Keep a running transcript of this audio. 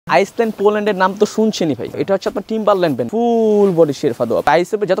Iceland পোল্যান্ডের নাম তো শুনছেনই ভাই। এটা হচ্ছে আপনার টিম্বারল্যান্ড ব্র্যান্ড, ফুল বডি শেরফা দেওয়া। প্রাইস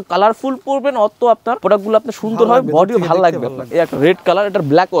হবে যত কালারফুল পড়বেন অত আপনার প্রোডাক্টগুলো আপনার সুন্দর হবে, বডিও ভালো লাগবে আপনার। এই একটা রেড কালার, এটা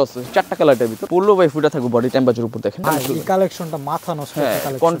ব্ল্যাকও আছে, চারটা কালারের ভিতর পড়লো ভাই ফুটা থাকবে বডি টেম্পারেচার উপর। দেখেন এই কালেকশনটা মাথা নষ্ট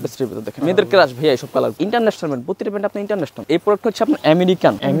কালেকশন, কন্ট্রাস্টের ভিতর দেখেন মেয়েদের ক্রাশ ভাই এই সব কালার ইন্টারন্যাশনাল ব্র্যান্ড, প্রতিটা ব্র্যান্ড আপনার ইন্টারন্যাশনাল। এই প্রোডাক্ট হচ্ছে আপনার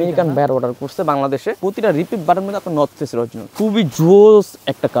আমেরিকান ব্যার অর্ডার করছে বাংলাদেশে, প্রতিটা রিপিট বারের মধ্যে আপনার নর্থ ফেসের অরিজিনাল, খুবই জোস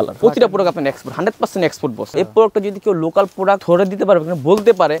একটা কালার। প্রতিটা প্রোডাক্ট আপনার এক্সপোর্ট 100% এক্সপোর্ট বস। এই প্রোডাক্টটা যদি কেউ লোকাল প্রোডাক্ট ধরে দিতে পারবে,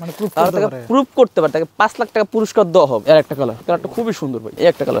 বলতে পারে, তাহলে তাকে প্রুফ করতে পারে, তাকে 5 লাখ টাকা পুরস্কার দেওয়া হবে। এর একটা কালারটা খুবই সুন্দর ভাই। এই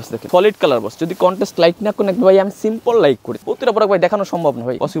একটা কালার দেখেন সলিড কালার বস। যদি কন্টেস্ট লাইক না করেন ভাই, আমি সিম্পল লাইক করি, প্রতিটা প্রোডাক্ট ভাই দেখানো সম্ভব না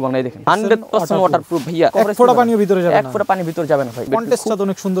ভাই, পসিবল নাই। দেখেন 100% ওয়াটারপ্রুফ ভাইয়া, এক ফোঁটা পানির ভিতরে যাবে না, এক ফোঁটা পানির ভিতরে যাবে না ভাই। কন্টেস্টটা তো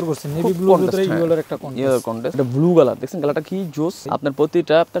অনেক সুন্দর করছেন, নেভি ব্লুর ভিতরে ইয়েলোর একটা কন্টেস্ট, এটা ব্লু কালার দেখেন, কালারটা কি জোস। আপনার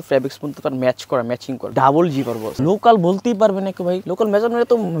প্রতিটা আপনার ফেব্রিক্স পর্যন্ত তার ম্যাচ করা, ম্যাচিং করা, ডাবল জিপার বস। লোকাল বলতেই পারবে না ভাই, লোকাল মেজারমেন্টে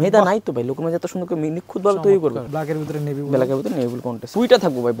তো মেধা নাই তো ভাই, লোকাল মেজার তো সুন্দর করে নিখুঁত ভাবে তৈরি করবে। ব্ল্যাকের ভিতরে নেভি, ব্ল্যাকের ভিতরে নেভি ব্লু কন্টেস্ট, ফুইটা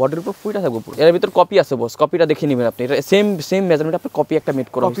থাকবে ভাই, বডির উপর ফুইটা থাকবে পুরো। এর ভিতর কপি আছে বস, কপিটা দেখে নেবেন আপনি। এটা সেম মেজারমেন্ট আপনার কপি একটা মেড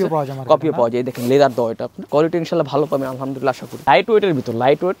করা হয়েছে, কপিও পাওয়া যায়। দেখেন লেদার দাও, এটা আপনার কোয়ালিটি ইনশাআল্লাহ ভালো পাবেন আলহামদুলিল্লাহ আশা করি। লাইট ওয়েটের ভিতর,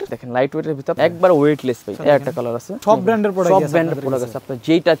 লাইট ওয়েট দেখেন, লাইট ওয়েটের ভিতর একবার ওয়েটলেস ভাই। এর একটা কালার আছে, সব ব্র্যান্ডের প্রোডাক্ট আছে, সব ব্র্যান্ডের প্রোডাক্ট আছে, আপনি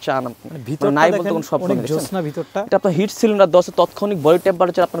যেটা চান আপনি ভিতর নাই বলতে কোন সব অনেক জোসনা ভিতরটা। এটা আপনার হিট সিলিন্ডার 10 এ তাৎক্ষণিক বডি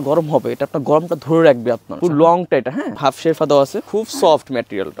টেম্পারেচার আপনার গরম হবে, এটা আপনার গরমটা ধরে রাখবে আপনার পুরো লংটা। এটা হ্যাঁ হাফ শেরফা দেওয়া আছে, খুব সফট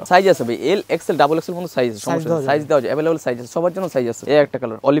ম্যাটেরিয়ালটা। সাইজ আছে ভাই এল এক্সএল ডাবল এক্সএল পর্যন্ত সাইজ, সমস্যা সাইজ দেওয়া যায়, अवेलेबल সাইজ আছে, সবার জন্য সাইজ আছে। এই একটা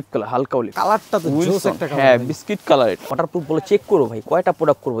কালার অলিভ কালার, হালকা অলিভ কালারটা তো জোস একটা কালার, হ্যাঁ বিস্কিট কালার। এটা ওয়াটারপ্রুফ বলে চেক করো ভাই, কয়টা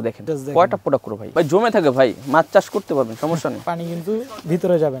প্রোডাক্ট করব দেখেন, কয়টা প্রোডাক্ট করব ভাই, ভাই জমে থাকে ভাই, মাছ চাষ করতে পারবেন সমস্যা নেই, পানি কিন্তু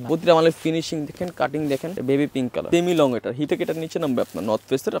ভিতরে যাবে না। প্রতিটা মালের ফিনিশিং দেখেন, কাটিং দেখেন, baby pink colour, semi long. এটা হিটে কেটার নিচে নামবে আপনার নর্থ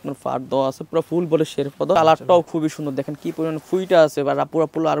ফেসের, আপনার ফার দেওয়া আছে, পুরো ফুল বলে শেরফা দেওয়া। কালারটাও খুবই সুন্দর, দেখেন কি পরিমাণ ফুইটা আছে, বা পুরো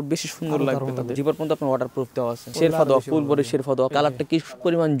পুরো আরো বেশি সুন্দর লাগবে তাদের। জিপার পর্যন্ত আপনার ওয়াটারপ্রুফ দেওয়া আছে, শেরফা দেওয়া, ফুল বলে শেরফা দেওয়া। কালারটা কি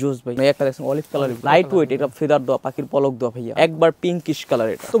পরিমাণ জোস ভাই। একটা দেখেন অলিভ কালার, লাইট ওয়েট, এটা ফেদার দেওয়া, পাখির পলক দেওয়া ভাইয়া, একবার পিঙ্কিশ কালার।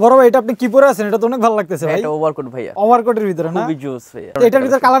 এটা তো বড় ভাই এটা আপনি কি পরে আছেন, এটা তো অনেক ভালো লাগতেছে ভাই। এটা ওভারকোট ভাইয়া, ওভারকোটের ভিতরে না, খুবই জোস ভাইয়া। এটার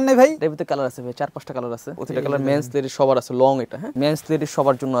ভিতরে কালার নেই ভাই? এর ভিতরে কালার আছে ভাই, 4-5টা কালার আছে, প্রতিটা কালার মেন্স লেডিস সবার আছে। লং এটা হ্যাঁ মেন্স লেডিস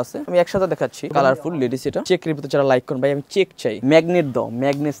সবার জন্য আছে। আমি একসাথে দেখাচ্ছি কালারফুল লেডিস। এটা চেকের ভিতরে যারা লাইক করেন ভাই, আমি চেক চাই, ম্যাগনেট দাও,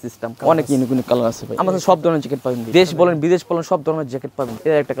 ম্যাগনেট সিস্টেম, অনেক ইউনিক কালার আছে ভাই। আমাদের সব ধরনের জ্যাকেট পাবেন, দেশ বলেন বিদেশ বলেন সব ধরনের জ্যাকেট পাবেন।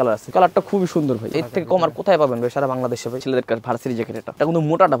 এর একটা কালার আছে, কালারটা খুবই সুন্দর ভাই। এর থেকে কম আর কোথায় পাবেন ভাই সারা বাংলাদেশে ভাই। ছেলেদের কাছে ভার্সিটি জ্যাকেট, এটা কিন্তু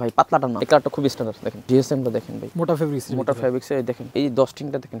মোটাটা ভাই, পাতলাটা না। এই কালারটা খুবই স্ট্যান্ডার্ড। দেখেন জিএসএমটা দেখেন ভাই, মোটা ফেব্রিক্স এর দেখেন, এই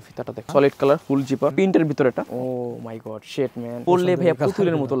ডস্টিংটা দেখেন, ফিতাটা দেখেন, সলিড কালার, ফুল জিপার, প্রিন্টের ভিতর। এটা ও মাই গড শেট ম্যান, পরলে ভাই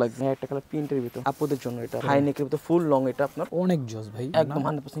পুতুলের মতো লাগবে। একটা কালার প্রিন্টের ভিতর, আপুদের জন্য এটা হাই নেকের ভিতর ফুল লং। এটা আপনার অনেক জোস ভাই, একদম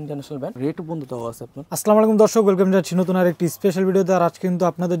 100% ইন্টারন্যাশনাল ব্র্যান্ড, রেট বন্ধ দেওয়া আছে আপনার। আসসালামু আলাইকুম দর্শক, ওয়েলকাম জানাচ্ছি নতুন আরেকটি স্পেশাল ভিডিওতে। আর আজকে কিন্তু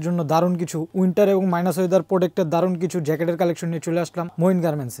আপনাদের জন্য দারুণ কিছু উইন্টার এবং মাইনাস ওয়েদার প্রোডাক্টের দারুণ কিছু জ্যাকেটের কালেকশন নিয়ে চলে আসলাম মহিন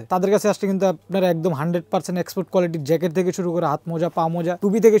গার্মেন্টসে। তাদের কাছে আসলে কিন্তু আপনারা একদম 100% এক্সপোর্ট কোয়ালিটির জ্যাকেট থেকে শুরু করে হাত মোজা, পা মোজা,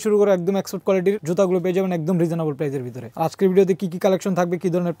 টুপি থেকে শুরু করে একদম এক্সপোর্ট কোয়ালিটির জুতাগুলো পেয়ে যাবেন একদম রিজনেবল প্রাইসের ভিতরে। আজকের ভিডিওতে কি কি কালেকশন থাকবে, কি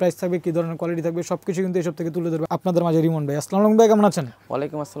ধরনের প্রাইস থাকবে, কি ধরনের কোয়ালিটি থাকবে, সবকিছু কিন্তু এসব থেকে তুলে ধরবে আপনাদের মাঝে রিমন ভাই। আসসালামু আলাইকুম ভাই, কেমন আছেন?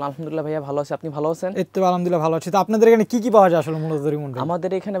 ওয়ালাইকুম আসসালাম, আলহামদুলিল্লাহ ভাইয়া ভালো আছি, আপনি ভালো আছেন? এই তো আলহামদুলিল্লাহ ভালো আছি। তো আপনাদের এখানে কি কি পাওয়া যায় আসলে মূলত রিমন ভাই? আমাদের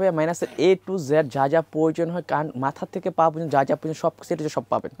এখানে ভাইয়া মাইনাসের A to Z যা যা প্রয়োজন হয়, কারণ মাথা থেকে পা পর্যন্ত যা যা প্রয়োজন সব সেটা সব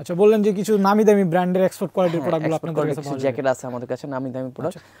পাবেন। আচ্ছা, বললেন যে কিছু নামি দামি ব্র্যান্ডের এক্সপোর্ট কোয়ালিটির প্রোডাক্টগুলো আপনাদের কাছে পাওয়া যায়। জ্যাকেট আছে আমাদের কাছে নামি দামি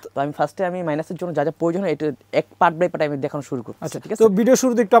প্রোডাক্ট। তো আমি ফার্স্টে আমি মাইনাসের জন্য যা যা প্রয়োজন হয় এটা এক পার্ট বাই পার্ট আমি দেখানো শুরু করব। আচ্ছা ঠিক আছে। তো ভিডিও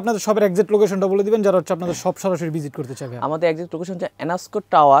শুরুতে একটু আপনাদের সবার এক্সাক্ট লোকেশনটা বলে দিবেন, যারা হচ্ছে আপনাদের সব সরাসরি ভিজিট করতে চাইবে। আমাদের এক্সাক্ট লোকেশন হচ্ছে এনাস্কো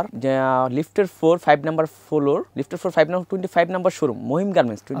টাওয়ার, লিফটের 5 নাম্বার ফ্লোর, লিফটের 5 number 25 number showroom, Mahim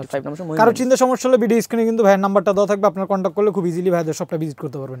garments 25 number showroom. কারো চিন্তা সমস্যা হলে ভিডিও স্ক্রিনে কিন্তু ভাইয়ের নাম্বারটা দেওয়া থাকবে, আপনারা কন্টাক্ট করলে খুব ইজিলি ভাইদের সবটা ভিজিট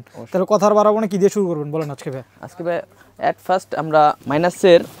করতে পারবেন। তাহলে কথা আর বাড়াবো না, কি দিয়ে শুরু করবেন বলেন আজকে ভাই? আজকে ভাই এট ফার্স্ট আমরা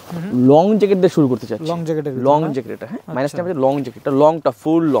মাইনাসের লং জ্যাকেট দিয়ে শুরু করতে চাচ্ছি। লং জ্যাকেটের এটা হ্যাঁ মাইনাসটা আমাদের লং জ্যাকেট, এটা লংটা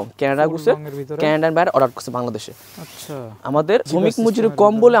ফুল লং, কানাডা গুছে কানাডার বাইরে অর্ডার করছে বাংলাদেশে। আচ্ছা, আমাদের শ্রমিক মজুরি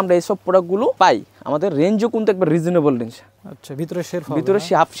কম বলে আমরা এই সব প্রোডাক্টগুলো পাই। আমাদের রেঞ্জও কিন্তু একবার রিজনেবল রেঞ্জ। আচ্ছা, ভিতরে শেরফা, ভিতরে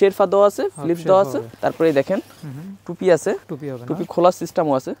হাফ শেরফা দেওয়া আছে, ফ্লিপ দেওয়া আছে, তারপরে দেখেন টুপি আছে, টুপি খোলার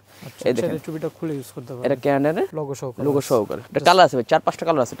সিস্টেমও আছে। এই দেখেন টুপিটা খুলে ইউজ করতে পারবেন, এটা ক্যানাডার লোগো সহকারে। এটা কালার আছে ভাই, 4-5টা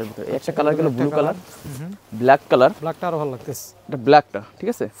কালার আছে এর ভিতরে। একটা কালার গেল ব্লু কালার, ব্ল্যাক কালার, ব্ল্যাকটা আরো ভালো লাগতেছে। এটা ব্ল্যাকটা ঠিক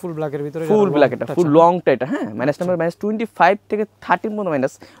আছে, ফুল ব্ল্যাকের ভিতরে, ফুল ব্ল্যাক, এটা ফুল লংটা। এটা হ্যাঁ মাইনাস নাম্বার -25 থেকে 30 পর্যন্ত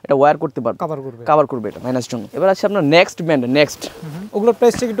মাইনাস এটা ওয়্যার করতে পারবে, কভার করবে এটা মাইনাস জন্য। এবার আছে আপনার নেক্সট ব্র্যান্ড, নেক্সট ওগুলোর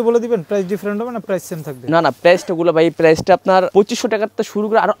প্রাইসটা একটু বলে দিবেন। প্রাইস ডিফারেন্ট হবে না, প্রাইস সেম থাকবে? না প্রাইসটা গুলো ভাই, প্রাইসটা আপনার 2500 টাকা থেকে শুরু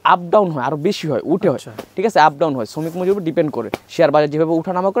করে আরো আপ ডাউন হয়, আরো বেশি হয়, উঠে হয় ঠিক আছে, আপ ডাউন হয়, শ্রমিক মজুরির উপর ডিপেন্ড করে। শেয়ার বাজার যেভাবে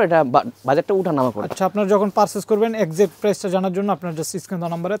উঠানামা করে, এটা বাজারটা উঠানামা করে। আচ্ছা, আপনারা যখন পারচেজ করবেন এক্সাক্ট প্রাইসটা জানার জন্য আপনারা জাস্ট স্ক্রিন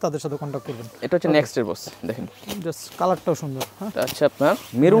দেওয়া নম্বরে তাদের সাথে কন্টাক্ট করবেন। এটা হচ্ছে নেক্সট এর বস, দেখেন জাস্ট কালারটাও সুন্দর। হ্যাঁ, আচ্ছা আপনার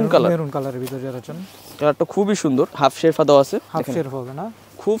মেরুন কালারের ভিতরে যারা চান, কালারটা খুবই সুন্দর, হাফ শেরফা দেওয়া আছে, হাফ শেরফা হবে না,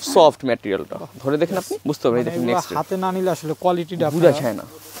 খুব সফট ম্যাটেরিয়ালটা, ধরে দেখেন আপনি বুঝতে পারবেন। দেখেন নেক্সট, হাতে না নিলে আসলে কোয়ালিটিটা বুঝা যায় না।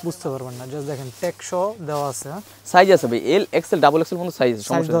 বুঝতে পারবেন না, জাস্ট দেখেন টেকশো দেওয়া আছে। সাইজ আছে ভাই, এল এক্সেল ডাবল এক্সেল মতো সাইজ আছে,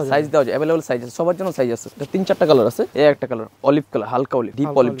 সমস্যা নেই, সাইজ দেওয়া যায়, अवेलेबल সাইজ আছে, সবার জন্য সাইজ আছে। এটা 3-4টা কালার আছে, এই একটা কালার অলিভ কালার, হালকা অলিভ,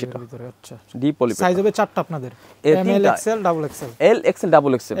 ডিপ অলিভ যেটা। আচ্ছা, ডিপ অলিভ সাইজ হবে 4টা আপনাদের, M L XL double XL. L XL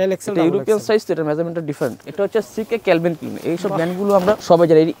double XL, এটা ইউরোপিয়ান সাইজ, এটা মেজারমেন্টটা ডিফারেন্ট। এটা হচ্ছে সিকে ক্যালভিন ক্লিন, এই সব ব্র্যান্ডগুলো আমরা সবাই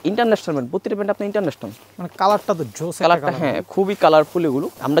জানি, ইন্টারন্যাশনাল ব্র্যান্ড, প্রতিটা ব্র্যান্ড আপনার ইন্টারন্যাশনাল। মানে কালারটা তো জোস, কালারটা হ্যাঁ খুবই কালারফুল। এগুলো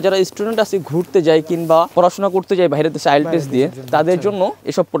আমরা যারা স্টুডেন্ট আছি, ঘুরতে যাই কিংবা পড়াশোনা করতে যাই বাইরের দেশে আইএলটিএস দিয়ে, তাদের জন্য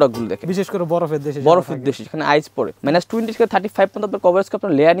এসব প্রোডাক্টগুলো দেখেন, বিশেষ করে বরফের দেশে, যেখানে আইস পড়ে -20 থেকে 35 পর্যন্ত আপনার কভারেজকে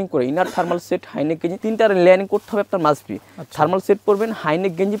আপনার লেয়ারিং করে, ইনার থার্মাল সেট, হাইনেক গেঞ্জি, তিনটা লেয়ারিং করতে হবে আপনার মাস্ট বি। থার্মাল সেট পরবেন,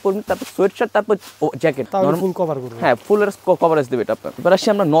 হাইনেক গেঞ্জি পরবেন, তারপর সোয়েট শার্ট, তারপর জ্যাকেট, ফুল কভার করবে। হ্যাঁ ফুল কভারেজ দেবে এটা আপনার। এবার আসি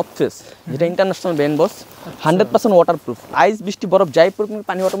আমরা নর্থ ফেস, যেটা ইন্টারন্যাশনাল ব্র্যান্ড বস, 100% ওয়াটারপ্রুফ। আইস বৃষ্টি বরফ যাই পড়বে,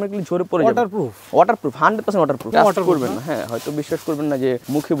 পানি অটোমেটিক্যালি ঝরে পড়ে যাবে। Waterproof 100% waterproof. কাজ করবেন না, হ্যাঁ হয়তো বিশ্বাস করবেন না যে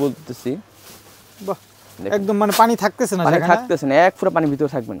মুখে বলতেছি, বাহ একদম মানে পানি থাকতেছে না, পানি থাকতেছে না, এক ফুটা পানি ভিতরে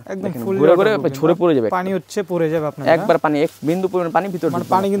থাকবে না, একদম ঘুরে ঘুরে ঝরে পড়ে যাবে, পানি হচ্ছে পড়ে যাবে আপনার, একবার পানি এক বিন্দু পরিমাণ পানি ভিতরে, মানে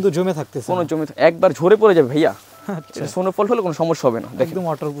পানি কিন্তু জমে থাকতেছে, কোনো জমে একবার ঝরে পড়ে যাবে ভাইয়া। এটা স্নোফল হলে কোনো সমস্যা হবে না, একদম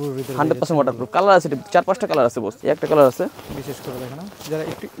ওয়াটারপ্রুফ ভিতরে, 100% ওয়াটারপ্রুফ। কালার আছে 4-5টা কালার আছে বস, একটা কালার আছে বিশেষ করে দেখেন যারা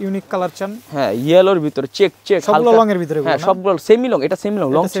একটু ইউনিক কালার চান, হ্যাঁ ইয়েলোর ভিতরে চেক সবগুলো লং এর ভিতরে, হ্যাঁ সবগুলো সেমি লং, এটা সেমি লং,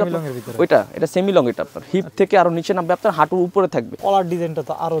 লং লং এর ভিতরে, ওইটা এটা সেমি লং, এটা আপনার হিপ থেকে আরো নিচে নামবে, আপনার হাঁটুর উপরে থাকবে, কলার ডিজাইনটা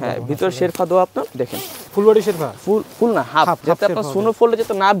তো আরো, হ্যাঁ ভিতরে শেরফা দেওয়া আপনার দেখেন, ফুল বডি শেরফা, ফুল না হাফ, যাতে আপনার স্নোফলে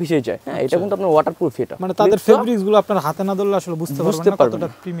যাতে না ভিজে যায়, হ্যাঁ এটা কিন্তু আপনার ওয়াটারপ্রুফ। এটা মানে তাদের ফেব্রিক্স গুলো আপনার হাতে না ধরলে আসলে বুঝতে পারবেন না কতটা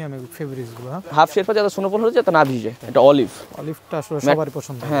প্রিমিয়াম ফেব্রিক্স গুলো। হাফ শেরফা যাতে স্নোফল হলে যাতে না ভিজে যায়, এটা অলিভটা আসলে সবারই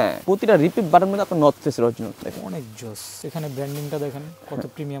পছন্দ, হ্যাঁ প্রতিটা রিপিট বাটন মধ্যে আপনার নর্থ ফেস অরিজিনাল দেখেন, অনেক জোস। এখানে ব্র্যান্ডিংটা দেখেন কত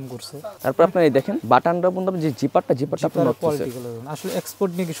প্রিমিয়াম করছে। তারপর আপনি এই দেখেন বাটনটা বন্ধু, যে জিপারটা আপনার নর্থ ফেস, আসলে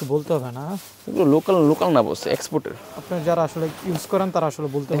এক্সপোর্ট নিয়ে কিছু বলতে হবে না, এগুলো লোকাল না বসে এক্সপোর্টের। আপনারা যারা আসলে ইউজ করেন তারা আসলে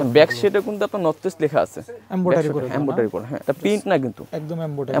বলতে হবে। ব্যাক সাইডে কিন্তু আপনার নর্থ ফেস লেখা আছে, এমব্রয়ডারি করে, হ্যাঁ এটা প্রিন্ট না কিন্তু একদম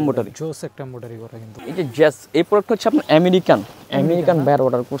এমব্রয়ডারি, জোস একটা এমব্রয়ডারি করা কিন্তু। এই যে জেস, এই প্রোডাক্ট হচ্ছে আপনার আমেরিকান ব্যাট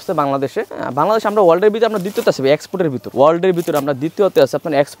অর্ডার করছে বাংলাদেশে। বাংলাদেশে আমরা ওয়ার্ল্ডের ভিতরে আমরা দ্বিতীয়তে আছি, এক্সপোর্টের ভিতর, ওয়ার্ল্ডের ভিতরে আমরা দ্বিতীয়তে আছি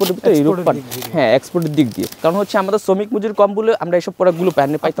আপনার এক্সপোর্টের ভিতরে, ইউরোপ, হ্যাঁ এক্সপোর্টের দিক দিয়ে। কারণ হচ্ছে আমাদের শ্রমিক মজুরি কম বলে আমরা এইসব প্রোডাক্টগুলো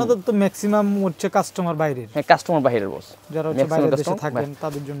পাইতাম। আপনাদের তো ম্যাক্সিমাম হচ্ছে কাস্টমার বাইরের, হ্যাঁ কাস্টমার বাইরের বস, যারা হচ্ছে বাইরের দেশে থাকেন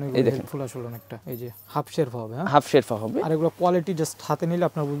তাদের জন্য এই দেখেন ফুল আসলে অনেকটা। এই যে হাফ শেরফা হবে, হাফ শেরফা হবে, আর এগুলো কোয়ালিটি জাস্ট হাতে নিলে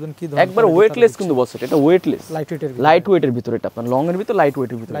আপনারা বুঝবেন কি ধরনের, একবার ওয়েটলেস কিন্তু বস, এটা ওয়েটলেস, লাইট ওয়েটের ভিতরে, এটা আপনার লং এর ভিতর লাইট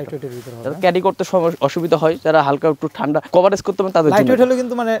ওয়েটের ভিতর, যারা ক্যারি করতে অসুবিধা হয়, যারা হালকা একটু ঠান্ডা কভারেজ করতে পারেন তাদের জন্য, লাইট ওয়েট হলে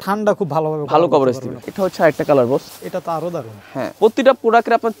কিন্তু মানে ঠান্ডা খুব ভালো কভারেজ দিবে। এটা হচ্ছে আরেকটা কালার বস, এটা তো আরো দারুণ। হ্যাঁ প্রতিটা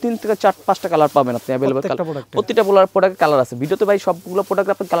প্রোডাক্টের আপনার 3 থেকে 4-5টা কালার পাবেন আপনি अवेलेबल কালার, প্রতিটা প্রোডাক্টের কালার আছে। ভিডিওতে ভাই সবগুলো প্রোডাক্ট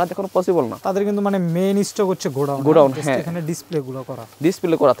আপনার কালার দেখানো পসিবল না, তাদের কিন্তু মানে মেইন স্টক হচ্ছে গোডাউন, হ্যাঁ এখানে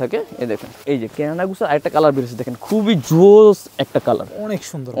ডিসপ্লে করা থাকে। এই দেখেন এই যে ক্যানাডা গুসার আরেকটা কালার বেরিয়েছে দেখেন, খুবই জোস একটা কালার,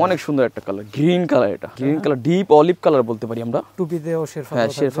 অনেক সুন্দর একটা কালার, গ্রিন কালার, এটা green colour, deep olive colour বলতে পারি আমরা। টুপিতেও শেরফা, হ্যাঁ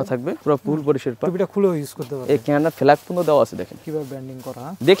শেরফা থাকবে, পুরো ফুল বডি শেরফা, টুপিটা খুলেও ইউজ করতে পারবেন। এই ক্যানাডা ফ্ল্যাগ পর্যন্ত দেওয়া আছে, দেখেন কিভাবে ব্র্যান্ডিং করা,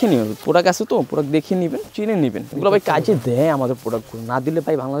 দেখে নিন প্রোডাক্ট আছে তো, প্রোডাক্ট দেখে নেবেন, চিনে নেবেন। এগুলো ভাই কাজে দেয় আমাদের প্রোডাক্টগুলো, না দিলে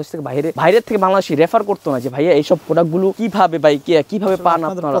ভাই বাংলাদেশ থেকে বাইরের থেকে বাংলাদেশি রেফার করতো না যে ভাইয়া এইসব প্রোডাক্টগুলো কিভাবে ভাই কিভাবে পান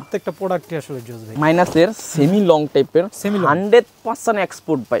আপনারা। প্রত্যেকটা প্রোডাক্টই আসলে জোস ভাই, মাইনাসের সেমি লং টাইপের 100%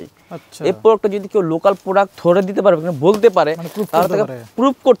 এক্সপোর্ট ভাই। আচ্ছা এই প্রোডাক্টটা যদি কেউ লোকাল প্রোডাক্ট ধরে দিতে পারবে, বলতে পারে, তাহলে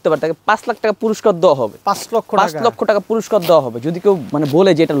প্রুফ করতে পারে, তাকে 5 লাখ টাকা পুরস্কার দেওয়া হবে, 5 লক্ষ টাকা পুরস্কার দেওয়া হবে যদি কেউ মানে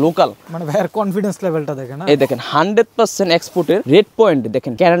বলে যে এটা লোকাল। মানে ভাইয়ের কনফিডেন্স লেভেলটা দেখেন, এই দেখেন 100% এক্সপোর্টের রেড পয়েন্ট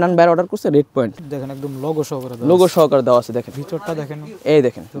দেখেন, ক্যানাডান ব্যার অর্ডার করছে, রেড পয়েন্ট দেখেন একদম লোগো সহকারে দেওয়া আছে, দেখেন ভিতরটা দেখেন, এই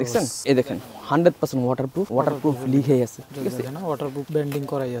দেখেন দেখছেন, এই দেখেন 100% ওয়াটারপ্রুফ লিখে আছে, ঠিক আছে না, ওয়াটারপ্রুফ ব্র্যান্ডিং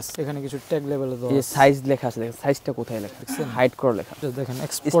করাই আছে। এখানে কিছু ট্যাগ লেভেলে দেওয়া আছে, এই সাইজ লেখা আছে, দেখেন সাইজটা কোথায় লেখা আছে, হাইড করে লেখা দেখেন,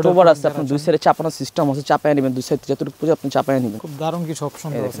 এক্সপোর্ট আছে আপনার, দুই সাইডে চাপানোর সিস্টেম আছে, চাপায় নেবেন, দুই সাইড যতটুকু পুরো আপনি চাপায় নেবেন। খুব দারুণ কিছু অপশন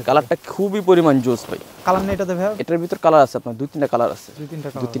আছে, কালারটা খুবই পরিমাণ জোস ভাই। কালার নেই এটাতে ভাই, এটার ভিতর কালার আছে আপনার 2-3টা কালার আছে,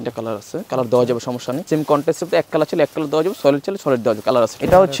 2-3টা কালার আছে, কালার দেওয়া যাবে, সমস্যা নেই। সেম কন্ট্রাস্টে এক কালার ছিল, এক কালার দেওয়া যাবে, সলিড ছিল সলিড দেওয়া যাবে, কালার আছে।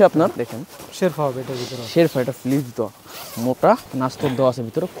 এটা হচ্ছে আপনার দেখেন শেরফা হবে, এটার ভিতরে শেরফা, এটা ফ্লিপ দেওয়া, মোটা নাস্তর দেওয়া আছে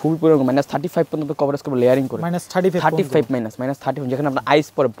ভিতরে, খুবই পরিমাণ -35 পর্যন্ত কভারেজ করে লেয়ারিং করে, -35 -35 যেখানে আপনার আইস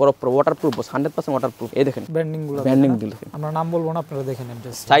পরে বরফ পরে, ওয়াটারপ্রুফ 100% ওয়াটারপ্রুফ। এই দেখেন ব্র্যান্ডিং দিল, আমরা নাম বলবো না, আপনারা দেখে নেন।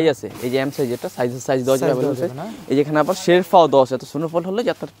 জাস্ট সাইজ আছে, এই যে এম সাইজ, এটা সাইজ দেওয়া যাবে अवेलेबल। এই যেখানে আবার শেরফাও দেওয়া আছে, এত স্নোফল হলে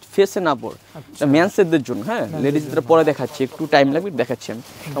যাতে ফেসে না পড়ে, এটা মেন্সেদের জন্য, হ্যাঁ লেডিজদের পরে দেখাচ্ছি, একটু টাইম লাগবে দেখাচ্ছি আমি,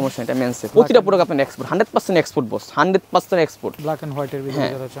 সমস্যা এটা মেন্সের। প্রতিটা প্রোডাক্ট আপনার export, 100% export boss, 100% export. Black and white এর ভিতরে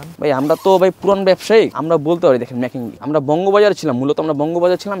যারা চান ভাই, আমরা তো ভাই পুরান ব্যবসায়ী, আমরা বলতে পারি দেখেন মেকিং আমরা বঙ্গবাজার ছিলাম, মূলত আমরা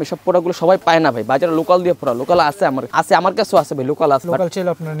বঙ্গবাজার ছিলাম, এসব প্রোডাক্টগুলো সবাই পায় না ভাই, বাজারে লোকাল দিয়ে পড়া, লোকাল আছে আমার কাছেও আছে ভাই, লোকাল আছে, লোকাল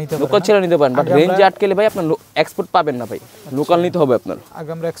চাইলে আপনারা নিতে পারেন, লোকাল ছেড়ে নিতে পারেন, বাট রেঞ্জে আটকেলে ভাই আপনার এক্সপোর্ট পাবেন না ভাই, লোকাল নিতে হবে আপনার।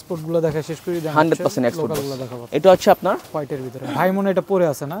 আগে আমরা এক্সপোর্ট গুলো দেখা শেষ করি, 100% এক্সপোর্ট গুলো দেখাবো। এটা হচ্ছে আপনার হোয়াইটের ভিতরে ভাই মনে এটা পরে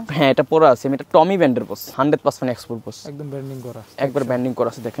আছে না? হ্যাঁ এটা পরে আছে, এটা টমি ব্র্যান্ডের বস, 100% এক্সপোর্ট বস, একদম ব্র্যান্ডিং করা, একবার ব্র্যান্ডিং করা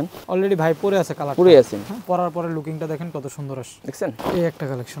আছে দেখেন অলরেডি ভাই পরে আছে, কালার পুরো আছে, পরার পরে লুকিংটা দেখেন কত সুন্দর আসছে, দেখছেন এই একটা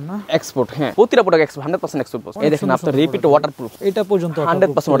কালেকশন না এক্সপোর্ট, হ্যাঁ প্রতিটা প্রোডাক্ট এক্সপোর্ট, 100% এক্সপোর্ট বস। এই দেখেন আপনার রিপিট ওয়াটারপ্রুফ, এটা পর্যন্ত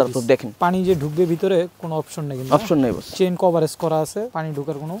 100% ওয়াটারপ্রুফ, দেখেন পানি যে ঢুকবে ভিতরে কোনো অপশন নেই, কিন্তু অপশন নেই বস, চেইন কভারেজ করা আছে, পানি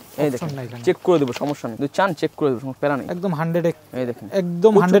ঢোকার কোনো অপশন নাই, চেক করে দেব সমস্যা নেই, যদি চান চেক করে দেব, সমস্যা প্যারা নেই, একদম 100 এই দেখেন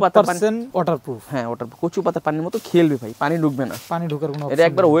একদম 100% ওয়াটারপ্রুফ, হ্যাঁ ওটার কচু পাতা পানির মতো খেলবে ভাই, পানি ঢুকবে না, পানি ঢোকার কোনো এটা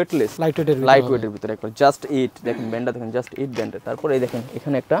একবার ওয়েটলেস, লাইট ওয়েটের ভিতরে একবার জাস্ট 8 দেখেন, ব্যান্ডটা দেখেন জাস্ট 8 ব্যান্ডের, তারপর এই দেখেন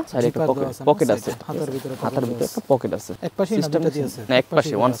এখানে একটা সাইডে একটা পকেট আছে, হাতের ভিতরে একটা পকেট আছে, এক পাশে সিস্টেম আছে না এক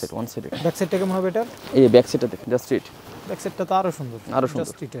পাশে ওয়ান সাইড ব্যাক সাইডটা কেমন হবে এটা? এই ব্যাক সাইডটা দেখেন জাস্ট 8, ব্যাক সাইডটা তো আরো সুন্দর,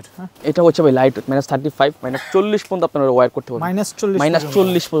 জাস্ট ইটের, হ্যাঁ এটা হচ্ছে ভাই লাইট -35 -40 পর্যন্ত আপনারা ওয়্যার করতে পারবেন,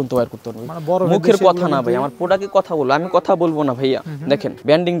 -40 পর্যন্ত ওয়্যার করতে পারবেন, মানে বড় মুখের কথা না ভাই, আমার প্রোডাক্টের কথা বলবো, আমি কথা বলবো না ভাইয়া, দেখেন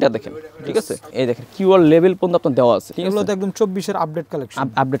ব্যান্ডিংটা দেখেন, ঠিক আছে এই দেখেন কিউআর লেভেল পর্যন্ত আপনার দেওয়া আছে, এগুলো তো একদম 24 এর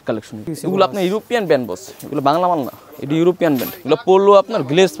আপডেট কালেকশন, এগুলো আপনার ইউরোপিয়ান ব্যান্ড বস, এগুলো বাংলা মাল না, এটা ইউরোপিয়ান ব্যান্ড, এগুলো পরলেও আপনার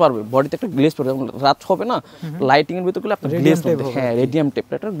গ্লেজ পারবে, বডিতে একটা গ্লেজ পড়বে, রাত হবে না লাইটিং এর ভিতরে আপনার গ্লেজ পাবে, হ্যাঁ রেডিয়াম টেপ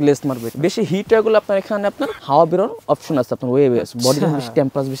এটা গ্লেজ মারবে, বেশি হিট এগুলো আপনার এখানে আপনার হাওয়া বেরোর অপশন আছে, আপনার ওয়েভ আছে, বডির বেশি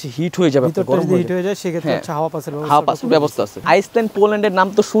টেম্পারেচার বেশি হিট হয়ে যাবে, ভিতরটা যদি হিট হয়ে যায় সেক্ষেত্রে হচ্ছে হাওয়া পাসের ব্যবস্থা আছে। আইসল্যান্ড পোল্যান্ডের নাম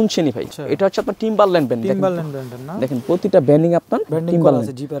তো শুনছেনই ভাই, এটা হচ্ছে আপনার টিম্বারল্যান্ড ব্যান্ড, ব্র্যান্ডের না, দেখেন প্রতিটা ব্যান্ডিং আপনার টিম্বারল্যান্ড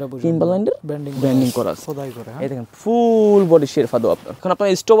টিম্বারল্যান্ডের ব্র্যান্ডিং করা আছে, খোদাই করে, এই দেখেন ফুল বডি শেরফা দাও আপনার, এখন আপনার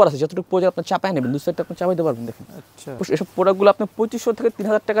স্টোভার আছে, যতটুকু প্রয়োজন আপনি চাপায় নেবেন, দুই সাইডটা আপনি চাপাইতে পারবেন, দেখেন আচ্ছা এসব প্রোডাক্টগুলো আপনি 2500 থেকে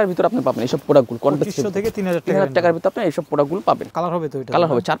 3000 টাকার ভিতরে আপনি পাবেন, এইসব প্রোডাক্টগুলো 2500 থেকে 3000 টাকার ভিতরে আপনি এইসব প্রোডাক্টগুলো পাবেন, কালার হবে তো, এটা কালার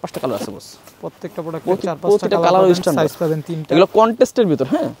হবে 4-5টা কালার আছে বস, প্রত্যেকটা প্রোডাক্টে 4-5টা কালার সাইজ পাবেন, তিনটা, এগুলো কন্টেস্টের ভিতর,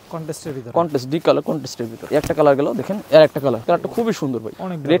 হ্যাঁ কন্টেস্টের ভিতর, কন্টেস্ট ডি কালার কন্টেস্টের ভিতর, একটা কালার গেল দেখেন, এর একটা কালারটা খুবই সুন্দর ভাই,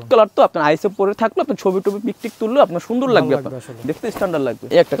 রেড কালার তো আপনার আইসে পরে থাকলো, আপনার ছবি টবি পিকটিক তুললো আপনার সুন্দর লাগবে, আপনার দেখতে স্ট্যান্ডার্ড লাগবে,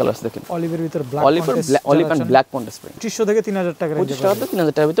 এই একটা কালার আছে দেখেন, অলিভের ভিতর black, olive and black contest 2500 থেকে 3000 টাকা রেঞ্জ, 25 টাকা থেকে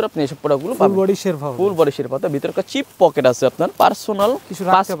 3000 টাকার ভিতরে আপনি এইসব প্রোডাক্টগুলো পাবেন, ফুল বডি শেরফা, ভিতরে একটা চিপ পকেট আছে, আপনার পার্সোনাল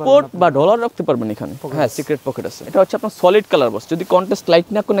পাসপোর্ট বা ডলার রাখতে পারবেন এখানে, হ্যাঁ সিক্রেট পকেট আছে, এটা হচ্ছে আপনার সলিড কালার বস, যদি কন্টেস্ট লাইট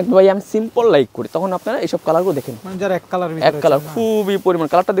না কোন ভাই আমি সিম্পল লাইক করি, তখন আপনারা এইসব কালারগুলো দেখেন, মানে যারা এক কালার খুবই পরিমাণ,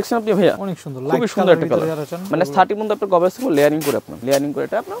 কালারটা দেখছেন আপনি ভাইয়া অনেক সুন্দর, খুবই সুন্দর একটা কালার, মানে 30 পর্যন্ত আপনার কভারেজ করে লেয়ারিং করে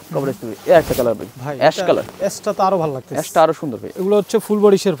এটা আপনার কভারেজ দিবে, এই একটা কালার ভাই অ্যাশ কালার, অ্যাশটা তো আরো ভালো লাগতেছে, অ্যাশটা আরো সুন্দর ভাই, এগুলো হচ্ছে ফুল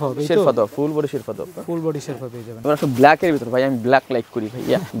বডি শেরফা হবে, ফুল বডি শেরফা পেয়ে যাবেন, এবার আসলে ব্ল্যাক এর ভিতর ভাই আমি ব্ল্যাক লাইক করি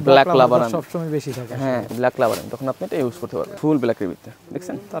ভাইয়া, ব্ল্যাক লাভার সব সময় বেশি থাকে, হ্যাঁ ব্ল্যাক লাভার, তখন আপনি এটা ইউজ করতে পারবেন, ফুল ব্ল্যাক এর ভিতর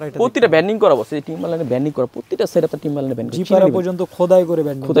দেখছেন, প্রতিটা ব্যান্ডিং করা বসে, এই টিম্বারল্যান্ডে ব্যান্ডিং করা, প্রতিটা সাইড আপনার টিম্বারল্যান্ডে ব্যান্ডিং, জিপারা পর্যন্ত খোদাই করে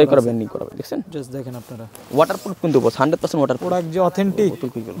ব্যান্ডিং করা দেখছেন, জাস্ট দেখেন আপনারা, ওয়াটারপ্রুফ কিন্তু বস, 100% ওয়াটারপ্রুফ, প্রোডাক্ট যে অথেন্টিক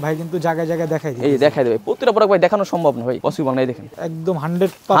ভাই কিন্তু জায়গায় জায়গায় দেখাই দিই, এই দেখাই দেবে, প্রতিটা প্রোডাক্ট ভাই দেখানো সম্ভব না ভাই, পসিবল না, এই দেখেন একদম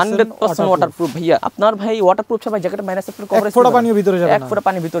 100% ওয়াটারপ্রুফ ভাইয়া, আপনার ভাই ওয়াটারপ্রুফ ছাড়া জ্যাকেট মাইনাস আপনার কভারেজ, এক ফোঁটা পানিও ভিতরে যাবে না, এক ফোঁটা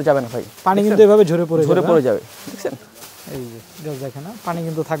পানি ভিতরে যাবে না ভাই, পানি কিন্তু এভাবে ঝরে পড়ে যাবে দেখছেন, এই যে জাস্ট দেখেন না, পানি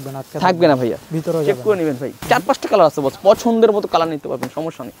কিন্তু থাকবে না, থাকবে না ভাইয়া, ভিতরে চেক করে নেবেন ভাই, 4-5টা কালার আছে বস, পছন্দের মতো কালার নিতে পারবেন,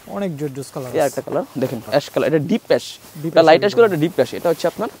 সমস্যা নেই, অনেক জোস কালার, এই একটা কালার দেখেন অ্যাশ কালার, এটা ডিপ অ্যাশ, এটা লাইট অ্যাশ কালার, এটা ডিপ অ্যাশ, এটা হচ্ছে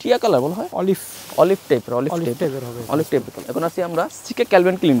আপনার টিয়া কালার বলা হয়, অলিভ টাইপের হবে, এখন আসি আমরা সিকে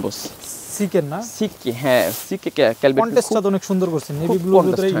ক্যালভিন ক্লিন বস, সিকেন না সিকে, হ্যাঁ সিকে ক্যালভিন, কন্টেস্টটা তো অনেক সুন্দর করছেন, নেভি ব্লুর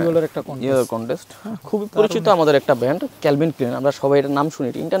ভিতরে ইয়েলোর একটা কন্টেস্ট, খুবই পরিচিত আমাদের একটা ব্র্যান্ড ক্যালভিন ক্লিন, আমরা সবাই এটার নাম শুনি,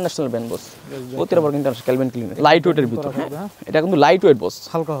 ইন্টারন্যাশনাল ব্র্যান্ড বস, প্রতিটা বড় ইন্টারন্যাশনাল ক্যালভিন ক্লিন, লাইট ওয়েটের ভিতর, এটা কিন্তু লাইট ওয়েট বস,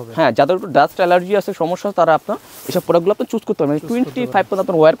 হালকা হবে, হ্যাঁ যাদের একটু ডাস্ট অ্যালার্জি আছে সমস্যা, তারা আপনার এইসব প্রোডাক্টগুলো আপনি চুজ করতে পারবেন, 25 পর্যন্ত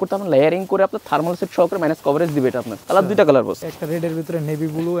আপনার ওয়্যার করতে, আপনার লেয়ারিং করে আপনার থার্মাল সেট সহকারে মাইনাস কভারেজ দিবে, এটা আপনার কালার দুইটা কালার বস, একটা রেডের ভিতরে নেভি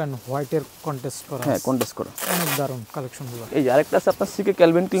ব্লু এন্ড হোয়াইটের কন্টেস্ট করা, হ্যাঁ কন্টেস্ট করা, অনেক দারুণ কালেকশনগুলো, এই আরেকটা আছে আপনার সিকে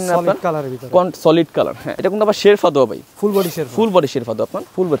ক্যালভিন ক্লিন, আপনার কালারের ভিতরে সলিড কালার, হ্যাঁ এটা কিন্তু আবার শেরফা দাও ভাই, ফুল বডি শেরফা দাও আপনার,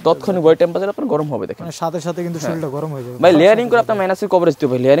 ফুল বডি তৎক্ষণিক বডি টেম্পারেচার আপনার গরম হবে, দেখেন মানে সাথে সাথে কিন্তু শরীরটা গরম হয়ে যাবে ভাই, লেয়ারিং করে আপনার মাইনাসের কভারেজ দিবে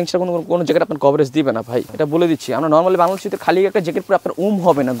ভাই, লেয়ারিং ছাড়া কোনো জ্যাকেট আপনার কভারেজ দিবে না ভাই, এটা বলে দিচ্ছি, আমরা নরমালি বাংলাদেশে খালি একটা জ্যাকেট পরে আপনার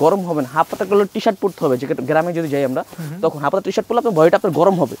হবে না, গরম হবে না, হাফ হাতা কালার টি-শার্ট পরতে হবে, জ্যাকেট গ্রামে যদি যাই আমরা তখন হাফ হাতা টি-শার্ট পরলে আপনার বডিটা আপনার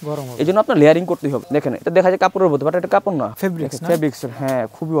গরম হবে, এইজন্য আপনার লেয়ারিং করতে হবে, দেখেন এটা দেখা যায় কাপড়ের মধ্যে, বাট এটা কাপড় না, ফেব্রিক্স, হ্যাঁ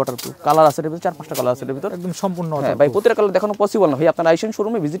খুবই ওয়াটারপ্রুফ, কালার আছে এর ভিতরে 4-5টা কালার আছে এর ভিতরে, একদম সম্পূর্ণ ওয়াটারপ্রুফ ভাই, প্রতিটা কালার দেখানো পসিবল না ভাই, আপনারা আইসেন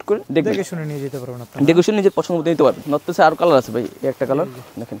শোরুমে ভিজিট করে দেখে শুনে নিয়ে যেতে পারবেন, আপনারা দেখে শুনে নিজের পছন্দ মতো নিতে পারবেন, নতুন আর কালার আছে ভাই, এই একটা কালার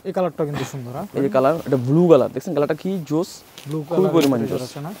দেখেন, এই কালারটা কিন্তু সুন্দর, এই যে কালার, এটা ব্লু কালার দেখছেন, কালারটা কি জোস, ব্লু খুব পরিমাণ জোস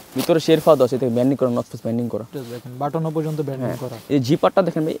আছে না, ভিতরে শেরফা দাও আছে, এটা ব্যান্ডিং করা, নর্থ ফেস ব্যান্ডিং করা, দেখেন বাটন পর্যন্ত ব্যান্ডিং করা, এই জিপারটা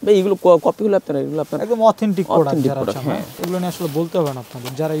দেখেন ভাই, এগুলো কপি হলো আপনারা, এগুলো আপনারা একদম অথেন্টিক প্রোডাক্ট, যারা চান এগুলো নিয়ে আসলে বলতে হবে না,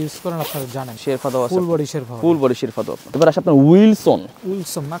 আপনাদের যারা ইউজ করেন আপনারা জানেন, শেরফা দাও আছে, ফুল বডি শেরফা দাও, এবার আসে আপনার উইলসন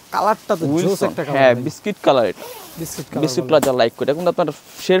না, কালারটা তো জোস একটা কালার, হ্যাঁ বিস্কিট কালার, এটা বিস্কিট কালার যা লাইক করে এখন আপনার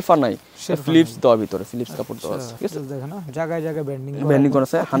শেরফা নাই ফিলিপস দেওয়া ভিতরে ফিলিপস কাপড় দেওয়া আছে ঠিক আছে দেখেন না জায়গায় জায়গায় ব্যান্ডিং করা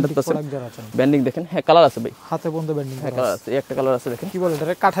আছে 100% ব্যান্ডিং দেখেন হ্যাঁ কালার আছে ভাই হাতে বন্ধ ব্যান্ডিং হ্যাঁ কালার আছে এই একটা কালার আছে দেখেন কি বলে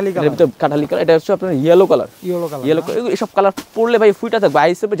এটা কাঠালি কালার এটা হচ্ছে আপনার ইয়েলো কালার এইসব কালার পরলে ভাই ফুইটা থাকবে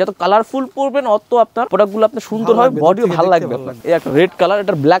আইসেপে যত কালারফুল পরবেন অত আপনার প্রোডাক্টগুলো আপনার সুন্দর হবে বডিও ভালো লাগবে আপনার এই একটা রেড কালার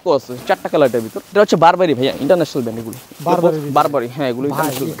এটার ব্ল্যাকও আছে চারটা কালারের ভিতর এটা হচ্ছে বারবারি ভাইয়া ইন্টারন্যাশনাল ব্র্যান্ড এগুলো বারবারি হ্যাঁ এগুলো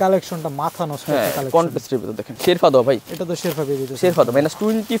এই কালেকশনটা মাথা নষ্ট একটা কালেকশন কন্ট্রাস্টের ভিতর দেখেন শেরফা দাও ভাই এটা তো শেরফা পেয়ে দিতে শেরফা দাও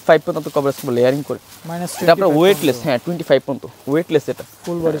 -25 পর্যন্ত কভারেজ করে লেয়ারিং করে এটা আপনার ওয়েটলেস হ্যাঁ 25 পর্যন্ত ওয়েটলেস এটা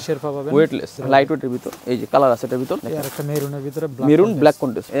ফুল বডি শেরফা পাবেন ওয়েটলেস লাইট ওয়েটের ভিতর এই যে কালার আছে এটার ভিতর আর একটা মেরুনের ভিতরে মেরুন ব্ল্যাক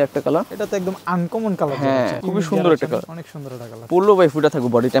কন্ট্রাস্ট এই একটা কালার এটা তো একদম আনকমন কালার হ্যাঁ খুবই সুন্দর একটা কালার অনেক সুন্দর একটা কালার পরলো ভাই ফুটা থাকবে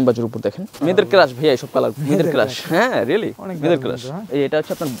বডি টেম্পারেচার উপর দেখেন মেয়েদের ক্রাশ ভাইয়া এইসব কালার মেয়েদের ক্রাশ হ্যাঁ রিয়েলি মেয়েদের ক্রাশ এই এটা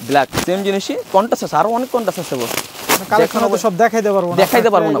হচ্ছে আপনার ব্ল্যাক সেম জিনিসই কন্ট্রাস্ট আছে আরো অনেক কন্ট্রাস্ট আছে বস কালেকশন তো সব দেখাইতে পারবো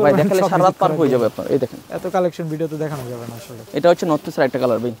না ভাই দেখালে সারা রাত পার হয়ে যাবে আপনার এই দেখেন এত কালেকশন ভিডিওতে দেখানো যাবে না আসলে এটা হচ্ছে নর্থ ফেসের একটা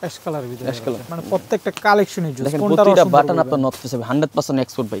কালার ভাই অ্যাশ কালার ভিতরে অ্যাশ কালার মানে প্রত্যেকটা কালেকশনই জুস দেখেন প্রতিটা বাটন আপনার নর্থ ফেসে 100%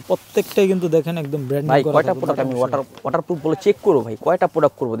 এক্সপোর্ট ভাই প্রত্যেকটাই কিন্তু দেখেন একদম ব্র্যান্ডিং ভাই করা কয়টা প্রোডাক্ট আমি ওয়াটারপ্রুফ বলে চেক করব ভাই কয়টা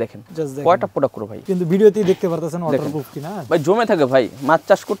প্রোডাক্ট করব দেখেন কয়টা প্রোডাক্ট করব ভাই কিন্তু ভিডিওতেই দেখতে পারতেছেন ওয়াটারপ্রুফ কিনা ভাই জমে থাকে ভাই মাছ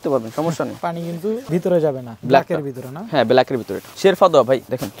চাষ করতে পারবেন সমস্যা নেই পানি কিন্তু ভিতরে যাবে না ব্ল্যাকের ভিতরে না হ্যাঁ ব্ল্যাকের ভিতরে শেরফা দাও ভাই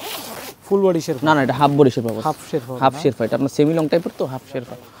দেখেন ফুল বডি শেরফা না এটা হাফ বডি শেরফা হাফ শেরফা এটা আপনার সেমি লং টাইপের তো হাফ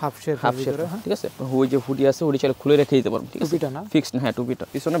শেরফা ঠিক আছে ওই যে হুডি আছে হুডি চাইলে খুলে রেখে দিতে পারবেন ঠিক আছে টুপিটা না ফিক্সড হ্যাঁ টুপিটা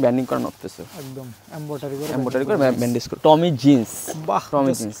পিছনে ব্যান্ডিং করা নড়তেছে একদম এমব্রয়ডারি করে ব্যান্ডেজ করে টমি জিন্স বাহ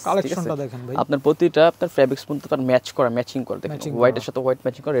টমি জিন্স কালেকশনটা দেখেন ভাই আপনার প্রতিটা আপনার ফেব্রিক্স পর্যন্ত তার ম্যাচ করা ম্যাচিং করে দেখেন হোয়াইটের সাথে হোয়াইট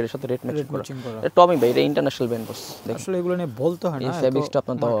ম্যাচিং করে রেডের সাথে রেড ম্যাচিং করা এটা টমি ভাই এটা ইন্টারন্যাশনাল ব্র্যান্ড বস আসলে এগুলো নিয়ে বলতে হয় না এই ফেব্রিক্সটা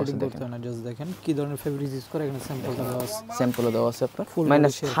আপনার দাও আছে দেখেন না জাস্ট দেখেন কি ধরনের ফেব্রিক্স ইউজ করে এখানে স্যাম্পল দেওয়া আছে আপনার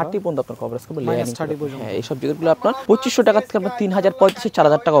 -30 পর্যন্ত আপনার কভারেজ করবে লেয়ারিং হ্যাঁ এইসব জিনিসগুলো আপনার 2500 টাকা থেকে আপনার 3000 3500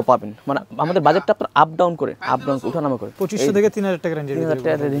 4000 টাকাও পাবেন মানে আমাদের বাজেটটা আপনার আপ ডাউন উঠানামা করে 2500 থেকে 3000 টাকা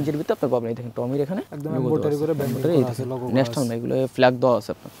রেঞ্জের ভিতরে আপনি পাবেন এই দেখেন টমির এখানে একদম এমব্রয়ডারি করে ব্যান্ডিং করা আছে লোগো নেক্সট টাইম এগুলো ফ্ল্যাগ দেওয়া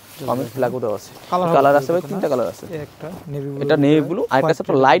আছে আপনার টমির ফ্ল্যাগও দেওয়া আছে কালার আছে ভাই তিনটা কালার আছে একটা নেভি ব্লু এটা নেভি ব্লু আর একটা আছে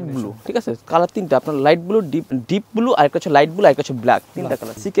লাইট ব্লু ঠিক আছে কালার তিনটা আপনার লাইট ব্লু ডিপ ব্লু আর একটা হচ্ছে লাইট ব্লু আর একটা হচ্ছে ব্ল্যাক তিনটা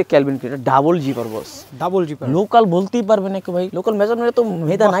কালার সিকে ক্যালভিন ক্লিন এটা ডাবল জিপার বস ডাবল জিপার লোকাল বলতেই পারবে না ভাই লোকাল মেজারমেন্টে তো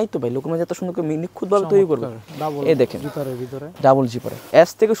মেধা নাই তো ভাই লোকাল মেজার তো সুন্দর করে নিখুঁতভাবে তৈরি করবে এই দেখেন জিপারের ভিতরে ডাবল জিপারে এস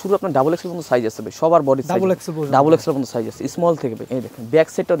থেকে শুরু আপনার ডাবল এক্সেল পর্যন্ত সাইজ আছে ভাই সবার বডি সাইজ ডাবল এক্সেল পর্যন্ত সাইজ আছে স্মল থেকে ভাই এই দেখেন ব্যাক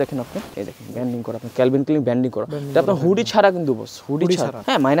সাইডটাও দেখেন আপনি এই দেখেন ব্যান্ডিং করা আপনি ক্যালভিন ক্লিন ব্যান্ডিং করা এটা আপনার হুডি ছাড়া কিন্তু বস হুডি ছাড়া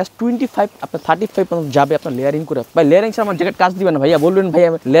হ্যাঁ -25 আপনার 35 পর্যন্ত যাবে আপনার লেয়ারিং করে ভাই লেয়ারিং ছাড়া আমার জ্যাকেট কাজ দিবেন না ভাইয়া বলবেন ভাই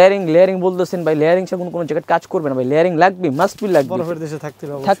লেয়ারিং বলতেছেন ভাই লেয়ারিং ছাড়া কোনো জ্যাকেট কাজ করবে না ভাই লেয়ারিং লাগবে মাস্ট বি লাগবে বরফের দেশে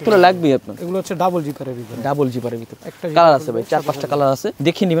থাকতে লাগবে আপনার এগুলো হচ্ছে ডাবল জিপারের ভিতরে একটা কালার আছে ভাই 4-5টা কালার আছে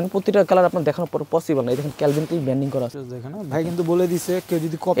দেখে নেবেন প্রতিটা কালার আপনার দেখানো পসিবল না এই দেখেন ক্যালভিন ক্লিন ব্যান্ডিং করা আছে দেখেন ভাই কিন্তু বলে দিছে কেউ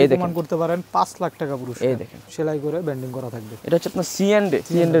যদি কপি প্রমাণ করতে পারেন 5 লাখ টাকা পুরস্কার এই দেখেন সেলাই করে ব্যান্ডিং করা থাকবে এটা হচ্ছে আপনার সিএনডি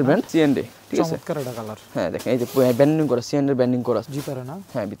এর ব্র্যান্ড সিএনডি ঠিক আছে চমৎকার এটা কালার হ্যাঁ দেখেন এই যে ব্যান্ডিং করা সিএনডি ব্যান্ডিং করা আছে জিপারে না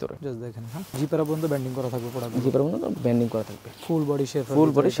হ্যাঁ ভিতরে জাস্ট দেখেন হ্যাঁ জিপারে বন্ধ ব্যান্ডিং করা থাকবে প্রোডাক্ট জিপারে বন্ধ ব্যান্ডিং করা থাকবে ফুল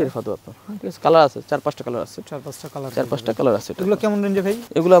বডি শেরফা তো আপনার ঠিক আছে কালার আছে 4-5টা কালার আছে 4-5টা কালার আছে এগুলো কেমন রেঞ্জে ভাই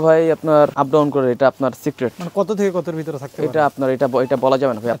এগুলো ভাই আপনার আপ ডাউন করে এটা আপনার সিক্রেট মানে কত থেকে কতর ভিতরে থাকতে পারে এটা আপনার এটা বলা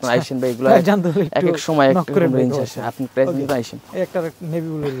যাবে না ভাই আপনার আইসেন ভাই এগুলো এক এক সময় এক রেঞ্জ আছে আপনি প্রাইস দিতে আইসেন একটা নেভি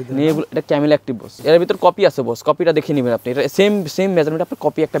ব্লুর ভিতরে এটা ক্যামেল অ্যাক্টিভ বস এর ভিতর কপি আছে বস কপিটা দেখে নেবেন আপনি এটা সেম মেজারমেন্ট আপনি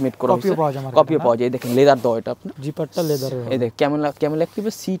কপি একটা মেড করা কপিও পাওয়া যায় দেখেন লেদার দাও এটা আপনি জিপারটা লেদার এই দেখেন ক্যামেল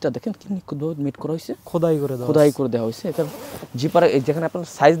অ্যাক্টিভের সিটা দেখেন কি নিখুঁতভাবে মেড করা হয়েছে খোদাই করে দেওয়া হয়েছে এটা জিপার যেখানে আপনার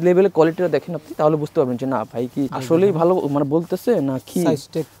সাইজ লেভেলে কোয়ালিটিটা দেখেন আপনি তাহলে বুঝতে পারবেন যে না ভাই কি আসলেই ভালো মানে বলতেছে না কি সাইজ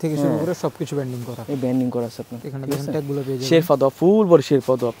টেক থেকে শুরু করে সবকিছু ব্যান্ডিং করা এই ব্যান্ডিং করা আছে আপনার এখানে দেখেন ট্যাগগুলো পেয়ে যাবেন শেরফা দাও ফুল বডি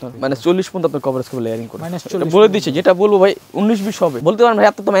শেরফা দাও আপনার মানে 40 পর্যন্ত আপনার কভারেজ করে লেয়ারিং করে বলে দিয়েছে যেটা বলবো ভাই 19-20 হবে বলতে পারেন ভাই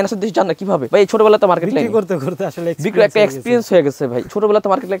আপনি তো মাইনাসের দেশে জান না কিভাবে ভাই ছোটবেলাতে মার্কেট লাইন করতে আসলে বিক্রি একটা এক্সপেরিয়েন্স হয়ে গেছে ভাই ছোটবেলাতে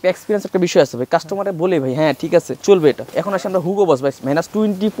মার্কেট একটা এক্সপেরিয়েন্স একটা বিষয় আছে ভাই কাস্টমারে বলে ভাই হ্যাঁ ঠিক আছে চলবে এটা এখন আসে আমরা হুগো বস ভাই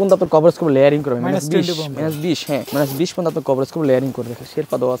 -20 পর্যন্ত আপনার কভারেজ করে লেয়ারিং করে -20 হ্যাঁ -20 পর্যন্ত আপনার কভারেজ করে লেয়ারিং করে দেখেন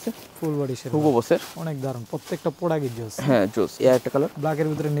শেরফা দাও আছে ফুল বডি শেরফা হুগো বসের অনেক দারুণ প্রত্যেকটা প্রোডাক্টই জোস হ্যাঁ জোস এই একটা কালার ব্ল্যাকের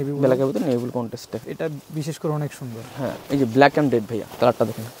ভিতরে নেভি ব্লু কন্ট্রাস্ট এটা বিশেষ করে অনেক সুন্দর হ্যাঁ এই যে ব্ল্যাক এন্ড রেড ভাইয়া কালারটা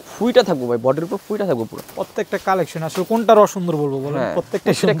দেখেন ফুইটা থাকবে ভাই বডির উপর ফুইটা থাকবে পুরো প্রত্যেকটা কালেকশন আসলে কোনটার অসুন্দর বলবো বলেন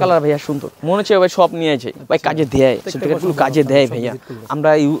প্রত্যেকটা কালার ভাইয়া সুন্দর মনে হচ্ছে ভাই সব নিয়ে যায় ভাই কাজে দেয় সেটাগুলো কাজে দেয় ভাইয়া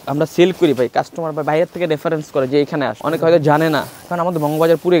আমরা সেল করি ভাই কাস্টমার ভাই বাইরে থেকে রেফারেন্স করে যে এখানে আসে অনেকে হয়তো জানে না কারণ আমাদের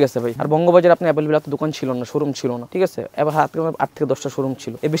বঙ্গবাজার পুড়ে গেছে ভাই। আর বঙ্গবাজার আপনি অ্যাভেলেবল এত দোকান ছিল না, শোরুম ছিল না, ঠিক আছে। এবার হাত 8 থেকে 10টা শোরুম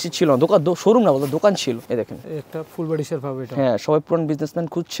ছিল, এর বেশি ছিল না। দোকান শোরুম না বলতে দোকান ছিল। এই দেখেন একটা ফুল বডি শেপ হবে এটা। হ্যাঁ, সবাই পুরান বিজনেসম্যান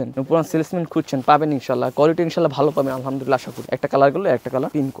খুঁজছেন, পুরান সেলসম্যান খুঁজছেন, পাবেন ইনশাআল্লাহ। কোয়ালিটি ইনশাআল্লাহ ভালো পাবেন আলহামদুলিল্লাহ, আশা করি। একটা কালার গুলো, একটা কালার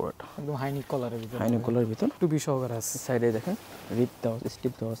পিন কোড, একদম হাইনিক কলারের ভিতর, হাইনিক কলারের ভিতর টু বি সহকারে আছে। সাইডে দেখেন রিপ দাও,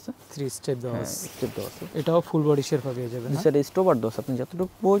 স্টিপ দাও আছে, 3 স্টেপ দাও আছে, স্টিপ দাও আছে। এটাও ফুল বডি শেপ পেয়ে যাবেন। নিচে স্টোভার দাও, আপনি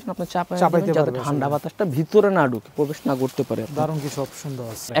যতটুকু প্রয়োজন আপনি চাপাইতে যাতে ঠান্ডা বাতাসটা ভিতরে না ঢুকে, প্রবেশ না করতে পারে। দারুণ কিছু অপশন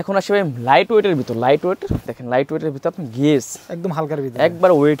দেওয়া আছে। এখন আসে ভাই লাইট ওয়েটের ভিতর, লাইট ওয়েট দেখেন, লাইট ওয়েটের ভিতর আপনি গেস একদম হালকার ভিতর,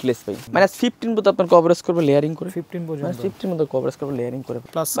 একবার ওয়েটলেস ভাই। -15 পর্যন্ত আপনার কভারেজ করবে লেয়ারিং করে, 15 পর্যন্ত, 15 পর্যন্ত কভারেজ করবে লেয়ারিং করে।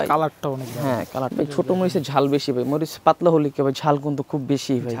 প্লাস কালারটা অনেক ভালো। হ্যাঁ, কালার ভাই। ছোট মরিচের ঝাল বেশি ভাই, মরিচ পাতলা হলে কি ভাই ঝাল কিন্তু খুব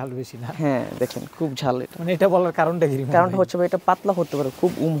বেশি ভাই, ঝাল বেশি না। হ্যাঁ দেখেন খুব ঝাল। এটা মানে এটা বলার কারণটা কি? কারণটা হচ্ছে ভাই এটা পাতলা হতে পারে,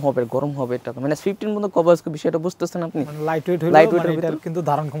 খুব হবে, গরম হবে। এটা -15 পর্যন্ত কভারেজ করবে, বিষয়টা বুঝতেছেন আপনি। মানে লাইট ওয়েট হলো, মানে এটার কিন্তু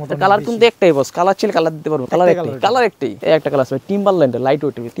ধারণ ক্ষমতা। কালার কিন্তু একটাই বস, কালার ছিল কালার দিতে পারবো, কালার একটাই। এই একটা কালার আছে Timberland light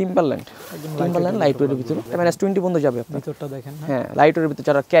weight, Timberland light ওয়েটের ভিতরে -20 পর্যন্ত যাবে আপনার। ভিতরটা দেখেন, হ্যাঁ লাইট ওয়েটের ভিতরে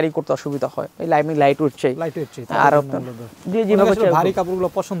যারা ক্যারি করতে অসুবিধা হয়, এই লাইট ওয়েট চাই। আর আপনার যেভাবে ভারী কাপড়গুলো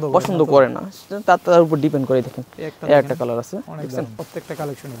পছন্দ করে না, তার উপর ডিপেন্ড করে। দেখেন এই একটা কালার আছে, দেখেন প্রত্যেকটা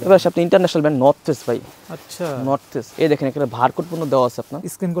কালেকশন। এবার আপনি ইন্টারন্যাশনাল ব্র্যান্ড নর্থ ফেস ভাই। আচ্ছা, নর্থ ফেস এই দেখেন একটা ভারকোড পণ্য দেওয়া আছে, আপনার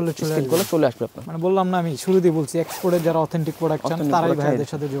স্ক্যান করলে চলে আসবে আপনার। মানে বললাম না আমি শুরুতেই বলছি, এক্সপোর্টের যারা অথেন্টিক প্রোডাক্ট চান তারাই ভাইদের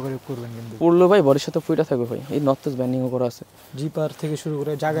সাথে যোগাযোগ করবেন। কিন্তু পড়লো ভাই বডির সাথে ফুইটা থাকবে ভাই। এই নর্থ ফেস ব্র্যান্ডিং করা আছে, জিপার থেকে শুরু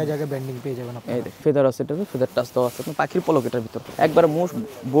করে জায়গায় জায়গায় ব্র্যান্ডিং পেয়ে যাবেন আপনি। এই দেখেন ফেদার আছে, এটা ফেদার টাচ দেওয়া আছে আপনার, পাখির পলক এটার ভিতর। একবার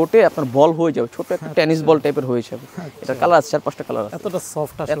বোটে আপনার বল হয়ে যাবে, ছোট একটা টেনিস বল টাইপের হয়ে যাবে। এটা কালার আছে 4-5টা কালার আছে, এতটা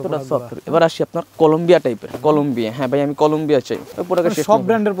সফট আসলে, এতটা সফট। এবার আসি আপনার কলম্বিয়া টাইপের, কলম্বিয়া। হ্যাঁ ভাই আমি কলম্বিয়া চাই। ওই প্রোডাক্ট সব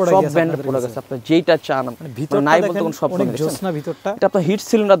ব্র্যান্ডের প্রোডাক্ট আছে, সব ব্র্যান্ডের প্রোডাক্ট আছে, আপনি যেটা চান। ভিতর নাই বলতে কোন সব অনেক জোসনা ভিতরটা। এটা আপনার হিট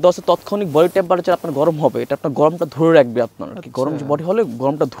সিলিন্ডার 10 তৎক্ষণিক বডি টেম্পারেচার আপনার গরম হবে, এটা আপনার গরমটা ধরে রাখবে আপনার। কি গরম বডি হলে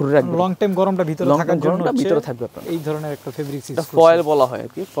গরমটা ধরে রাখবে, লং টাইম গরমটা ভিতরে থাকার জন্য ভিতরে থাকবে আপনার। এই ধরনের একটা ফেব্রিক সিস্টেম, ফয়েল বলা হয় আর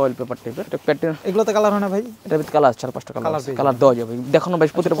কি, ফয়েল পেপার টাইপের। এটা প্যাটার্ন, এগুলোতে কালার হয় না ভাই? এটার ভিতরে কালার 4-5টা কালার দেওয়া যাবে। দেখানো ভাই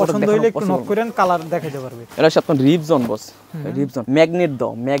প্রতিটা প্রোডাক্ট পছন্দ হইলে একটু নক করেন, কালার দেখাতে পারবে। এটা হচ্ছে আপনার রিপজন বস, রিপজন ম্যাগনেট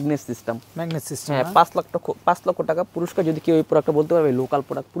দাও, ম্যাগনেট সিস্টেম। হ্যাঁ 5 লক্ষ টাকা পুরস্কার যদি কেউ এই প্রোডাক্টটা বলতে পারবে লোকাল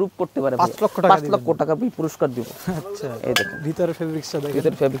প্রোডাক্ট প্রুফ করতে পারে, 5 লক্ষ টাকা পুরস্কার দিব। আচ্ছা, এই দেখেন ভিতরে ফেব্রিক্সটা দেখেন,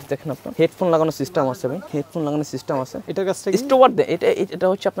 ভিতরে ফেব্রিক দেখেন আপনার। হেডফোন লাগানোর সিস্টেম আছে ভাই, হেডফোন লাগানোর সিস্টেম আছে। এটার কাছে স্টোভার দেয়, এটা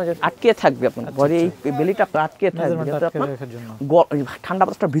হচ্ছে আপনার আটকে থাকবে আপনার বডি, এই বেলিটা আপনার আটকে থাকবে যাতে আপনার ঠান্ডা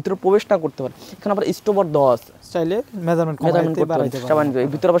বাতাসটা ভিতরে প্রবেশ না করতে পারে। এখানে আবার স্টোভার দেওয়া আছে, চাইলে মেজারমেন্ট করতে বাড়াইতে পারবেন। এই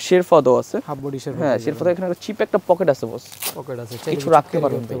ভিতরে আবার শেরফা দেওয়া আছে, হাফ বডি শেরফা। হ্যাঁ শেরফা এখানে একটা চিপ একটা পকেট আছে বস, পকেট আছে, কিছু রাখতে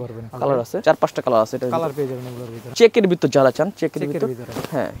পারবেন। কালার আছে 4-5টা কালার আছে, এটা কালার পেয়ে যাবেন এগুলোর ভিতরে। চেকের ভিতর যারা চান, চেকের ভিতর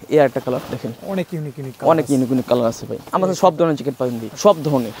হ্যাঁ এই একটা কালার দেখেন, অনেক ইউনিক কালার আছে ভাই। আমাদের সব ধরনের জ্যাকেট পাবেন ভাই, সব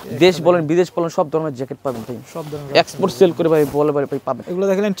ধরনের, দেশ বলেন বিদেশ বলেন সব ধরনের জ্যাকেট পাবেন ভাই, সব ধরনের এক্সপোর্ট সেল করে ভাই বলে ভাই পাবেন। এগুলো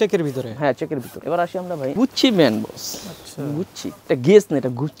দেখলেন চেকের ভিতরে, হ্যাঁ চেকের ভিতর। এবার আসি আমরা ভাই গুচ্ছি ম্যান বস। আচ্ছা, গুচ্ছি এটা গেস না,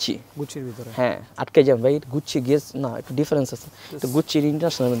 এটা গুচ্ছির ভিতরে। হ্যাঁ আটকে যান ভাই, গুচ্ছি গেস না, একটু ডিফারেন্স আছে। এটা গুচ্ছির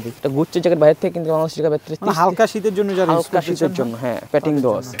ইন্টারন্যাশনাল ব্র্যান্ড, এটা গুচ্ছি জ্যাকেট বাইরে থেকে কিন্তু বাংলাদেশ টাকা বাইরে থেকে হালকা শীতের জন্য, যারা হালকা শীতের জন্য হ্যাঁ প্যাটিং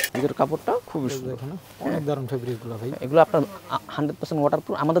দেওয়া আছে। ভিতর কাপড়টা খুব সুন্দর, অনেক দারুণ ফেব্রিকগুলো ভাই। এগুলো আপনার 100%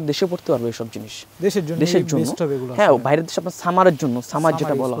 ওয়াটারপ্রুফ, আমাদের দেশে পড়তে পারবে এই সব জিনিস, দেশের জন্য বেস্ট হবে এগুলো। হ্যাঁ বাইরের দেশে আপনার সামারের জন্য, সামার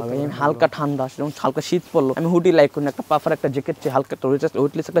যেটা বলা হয় হালকা ঠান্ডা, যেমন হালকা শীত পড়লো আমি হুডি লাইক করি, একটা পাফার একটা জ্যাকেট চাই, হালকা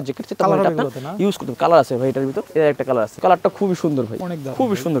ওয়েটলেস একটা জ্যাকেট চাই, তাহলে এটা ইউজ করতে। কালার আছে ভাই এটার ভিতর, এর একটা কালার আছে, কালারটা খুবই সুন্দর ভাই,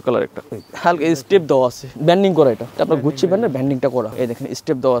 খুবই সুন্দর কালার। একটা হালকা স্টেপ দেওয়া আছে, ব্যান্ডিং করা, এটা আপনার গুচ্ছি ব্র্যান্ডের ব্যান্ডিংটা করা। এই দেখেন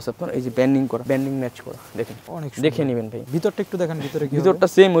স্টেপ দেওয়া আছে আপনার, এই যে ব্যান্ডিং করা, ব্যান্ডিং ম্যাচ করা, দেখেন দেখে নেবেন ভাই। ভিতরটা একটু দেখেন, ভিতরটা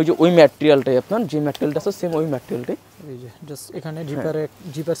সেম ওই যে ওই ম্যাটেরিয়ালটাই, আপনার যে ম্যাটেরিয়ালটা আছে সেম ওই ম্যাটেরিয়ালটাই। এই যে জাস্ট এখানে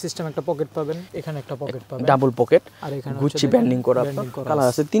জিপার সিস্টেম একটা পকেট পাবেন, এখানে একটা পকেট পাবেন, ডাবল পকেট, আর এখানে গুচ্ছি ব্যান্ডিং করা। আপনার কালার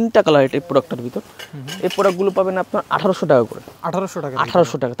আছে 3টা কালার এই প্রোডাক্টের ভিতর। এই প্রোডাক্টগুলো পাবেন আপনার 1800 টাকা করে,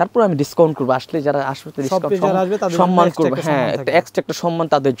 1800 টাকা। তারপর আমি ডিসকাউন্ট করব, আসলে যারা আসবে সম্মান করব। হ্যাঁ একটা এক্সট্রা একটা সম্মান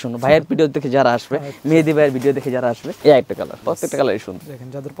তাদের জন্য, ভাইয়ের ভিডিও দেখে যারা আসবে, মেহেদি ভাইয়ের ভিডিও দেখে যারা আসবে, এই একটা কালার, প্রত্যেকটা কালারই সুন্দর। দেখেন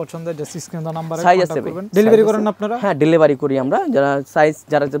যাদের পছন্দ হয় জাস্ট স্ক্রিনে দেওয়া নম্বরে সাইজ আছে, ডেলিভারি করেন আপনারা? হ্যাঁ ডেলিভারি করি আমরা। যারা সাইজ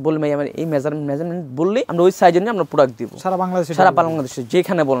যারা বলবে ভাই আমার এই মেজারমেন্ট বললেই আমরা ওই সাইজে নিয়ে আমরা প্রোডাক্ট দিব সারা বাংলাদেশে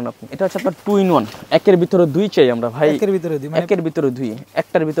যেখানে বলেন আপনি। এটা হচ্ছে আপনার 2 in 1, একের ভিতরে 2 চাই আমরা ভাই, একের ভিতরে 2,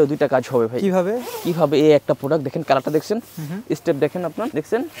 একটার ভিতরে 2টা কাজ হবে ভাই। কিভাবে এই একটা প্রোডাক্ট দেখেন, কালারটা দেখছেন, স্টেপ দেখেন আপনার,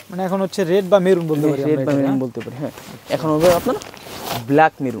 দেখছেন মানে এখন হচ্ছে রেড বা মেরুন বলতে পারি, রেড বা মেরুন বলতে পারি। হ্যাঁ এখন হবে আপনার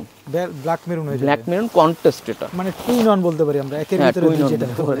ব্ল্যাক মেরুন, ব্ল্যাক মেরুন হয়ে যাবে, ব্ল্যাক মেরুন কন্ট্রাস্ট এটা, মানে টু ইন ওয়ান বলতে পারি আমরা, একের ভিতরে দুই যেটা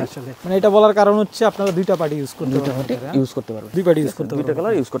আসলে। মানে এটা বলার কারণ হচ্ছে আপনারা দুইটা পার্টি ইউজ করতে পারবেন, ইউজ করতে পারবেন, দুই পার্টি ইউজ করতে দুইটা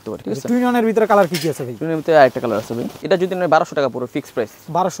কালার ইউজ করতে পারবেন, ঠিক আছে। টু ইন ওয়ানের ভিতরে কালার কি কি আছে ভাই? টু ইন ভিতরে আরেকটা কালার আছে ভাই, এটা যদি নেন 1200 টাকা পুরো ফিক্স প্রাইস,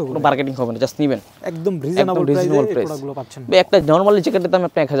 1200, কোনো মার্কেটিং হবে না, জাস্ট নেবেন একদম রিজনেবল প্রাইসে এই প্রোডাক্টগুলো পাচ্ছেন ভাই। একটা নরমালি জ্যাকেটের দাম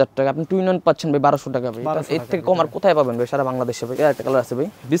আপনি 1000 টাকা, আপনি টু ইন ওয়ান পাচ্ছেন ভাই 1200 টাকা ভাই। এর থেকে কম আর কোথায় পাবেন ভাই সারা বাংলাদেশে ভাই। একটা কালার আছে ভাই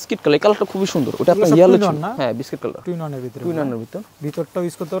বিস্কিট কালার, এই কালারটা খুবই সুন্দর, ওটা আপনার ইয়েলো ছিল, হ্যাঁ বিস্কিট কালার, টু ইন ওয়ানের ভিতরে, টু ইন ওয়ানের ভিতর, ভিতরটাও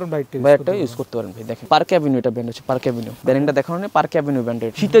ইউজ করতে পারেন, বাইরেটাও ইউজ করতে পারেন ভাই। দেখেন পার্ক অ্যাভিনিউ, এটা ব্র্যান্ড হচ্ছে পার্ক অ্যাভিনিউ, ব্র্যান্ডটা দেখানো নেই, পার্ক অ্যাভিনিউ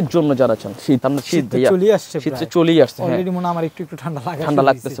ব্র্যান্ডের। শীতের জন্য যারা চান, শীত আমরা শীত ভাইয়া চলে আসছে, শীত চলেই আসছে, অলরেডি মনে আমার একটু ঠান্ডা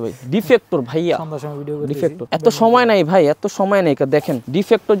লাগতেছে ভাই। ডিফেক্টর ভাইয়া, সন্ধ্যার সময় ভিডিও ডিফেক্টর, এত সময় নাই ভাই, এত সময় নেই। দেখেন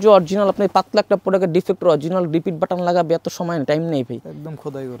ডিফেক্টর যে অরিজিনাল, আপনি পাতলা একটা প্রোডাক্টের ডিফেক্টর অরিজিনাল রিপিট বাটন লাগাবে, এত সময় নেই, টাইম নেই ভাই, একদম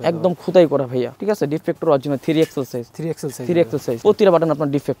খোদাই করে, একদম খোদাই করা ভাইয়া, ঠিক আছে। ডিফেক্টর original 3XL size, 3XL size, প্রতিটা বাটন আপনার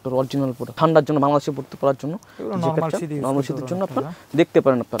ডিফেক্টর অরিজিনাল পুরো। ঠান্ডার জন্য, বাংলাদেশে পড়তে পারার জন্য, নরমাল শীতের জন্য আপনারা দেখতে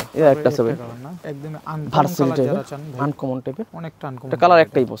পারেন আপনারা। এটা একটা আছে ভাই একদম ভার্সিটি টাইপের, আনকমন টাইপের, অনেকটা আনকমন, এটা কালার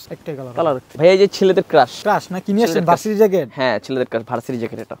একটাই বস, একটাই কালার ভাই। এই যে ছেলেদের ক্রাশ না কিনে আসেন ভার্সিটি জ্যাকেট, হ্যাঁ ছেলেদের ক্রাশ ভার্সিটি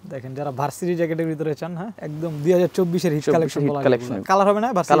জ্যাকেট এটা দেখেন, যারা ভার্সিটি জ্যাকেটের ভিতরে চান, হ্যাঁ একদম 2024 এর হিট কালেকশন বলা যায়। কালার হবে না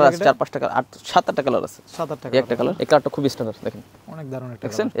ভার্সিটি কালার আছে 4-5টা কালার, 7-8টা কালার আছে, 7-8টা এই একটা কালার, এই কালারটা খুব স্ট্যান্ডার্ড, দেখেন অনেক দারুণ একটা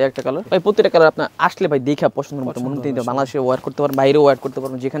দেখছেন, এই একটা কালার ভাই। প্রতিটা কালার আপনি আসলে ভাই দেখা পছন্দের মতো মনে হতে, বাংলাদেশে ওয়্যার করতে পারবেন, বাইরেও ওয়্যার করতে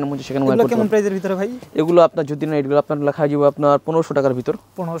পারবেন, যেখানে মন সেখানে ওয়্যার করতে পারবেন। কেমন প্রাইসের ভিতরে ভাই এগুলো আপনার যদি না, এগুলো আপনার লেখা যাবে আপনার 1500 টাকার ভিতর,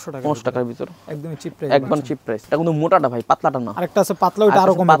 1500 টাকার ভিতর, একদম চিপ প্রাইস, একদম চিপ প্রাইস। এটা কিন্তু মোটাটা ভাই, পাতলাটা না। আরেকটা আছে পাতলা, ওটা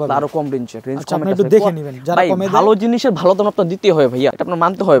আরো কম পাবেন, আরো কম রেঞ্জ কম, একটু দেখে নেবেন। যারা কমে দেয়, ভালো জিনিসের ভালো দাম আপনার দিতে হয় ভাইয়া, এটা আপনার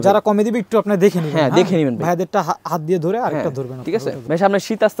মানতে হবে। যারা কমে দিবে একটু আপনি দেখে নেবেন, হ্যাঁ দেখে নেবেন ভাইদেরটা হাত দিয়ে ধরে আরেকটা ধরবেন, ঠিক আছে ভাই। সামনে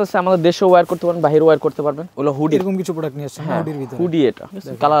শীত আসতে আসতে আমাদের দেশেও ওয়্যার করতে পারবেন, বাইরেও ওয়্যার করতে পারবেন। ওগুলো হুডি, এরকম কিছু প্রোডাক্ট নিয়ে আসছেন হুডির ভিতরে, হুডি এটা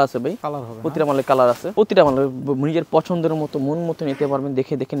কালার আছে ভাই, কালার হবে প্রতিটা মালের কালার আছে, প্রতিটা মালের নিজের পছন্দের মতো মন মতো নিতে পারবেন,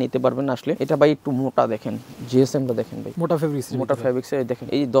 দেখে দেখে নিতে পারবেন। আসলে এটা ভাই একটু মোটা, দেখেন জিএসএমটা দেখেন ভাই, মোটা ফেব্রিক্স, মোটা ফেব্রিক্স, এই দেখেন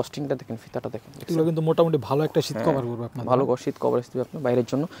এই ডস্টিংটা দেখেন, ফিতাটা দেখেন, এগুলো কিন্তু মোটামুটি ভালো একটা শীত কভার করবে আপনাদের, ভালো শীত কভারেজ দিবে আপনার বাইরের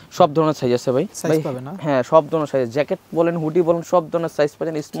জন্য। সব ধরনের সাইজ আছে ভাই, সাইজ পাবেন না, হ্যাঁ সব ধরনের সাইজ, জ্যাকেট বলেন হুডি বলেন সব ধরনের সাইজ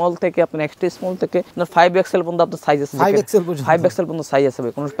পাবেন। স্মল থেকে আপনার এক্সট্রা স্মল থেকে আপনার 5XL পর্যন্ত আপনার সাইজ আছে, 5XL পর্যন্ত সাইজ আছে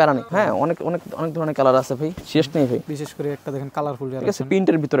ভাই, কোনো প্যারা নেই। হ্যাঁ অনেক অনেক অনেক ধরনের কালার আছে ভাই, শেষ নেই ভাই। বিশেষ করে একটা দেখেন কালারফুল, ঠিক আছে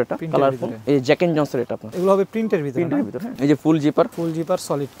প্রিন্টের ভিতরে, এটা কালারফুল, এই জ্যাক এন্ড জনসের এটা আপনার, এগুলো হবে প্রিন্টের ভিতরে, এই যে full zipper,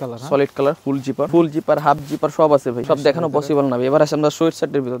 solid colour, solid colour, full zipper half zipper সব আছে ভাই, সব দেখানো পসিবল না ভাই। এবার আসলে আমরা সোয়েট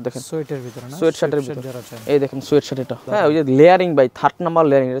শার্টের ভিতর দেখেন, সোয়েটের ভিতরে না, সোয়েট শার্টের ভিতর এই দেখেন সোয়েট শার্ট এটা, হ্যাঁ ওই যে লেয়ারিং ভাই, 3rd নাম্বার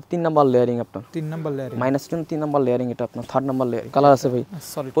লেয়ারিং, এটা 3 নাম্বার লেয়ারিং আপনার, 3 number layering minus 3 number layering এটা আপনার, 3rd নাম্বার লেয়ারিং। কালার আছে ভাই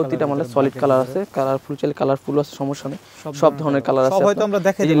প্রতিটা মানে সলিড কালার আছে, কালারফুল চাইলে কালারফুল আছে, সমস্যা নেই, সব ধরনের কালার আছে। সব হয়তো আমরা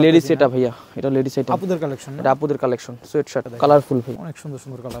দেখাই, এই যে লেডিস এটা ভাইয়া, এটা লেডিস এটা আপুদের কালেকশন, এটা আপুদের কালেকশন, সোয়েট শার্ট কালারফুল ভাই, অনেক সুন্দর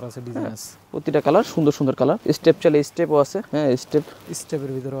সুন্দর কালার আছে, ডিজাইন আছে, প্রতিটা কালার সুন্দর সুন্দর কালার। স্টেপ চাইলে স্টেপও আছে, হ্যাঁ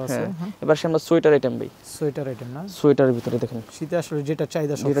স্টেপের ভিতরেও আছে। এবার আমরা সোয়েটার আইটেম ভাই, সোয়েটার আইটেম না, সোয়েটারের ভিতরে দেখেন শীতে আসলে যেটা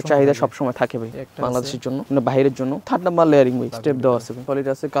চাহিদা সব সময় থাকে ভাই বাংলাদেশের জন্য, মানে বাইরের জন্য। 3rd নাম্বার লেয়ারিং ভাই, স্টেপ দেওয়া আছে, সলিড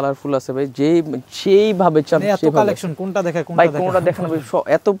আছে, কালারফুল আছে ভাই, যেই ভাবে চান এত কালেকশন, কোনটা দেখায় ভাই, কোনটা দেখানো ভাই,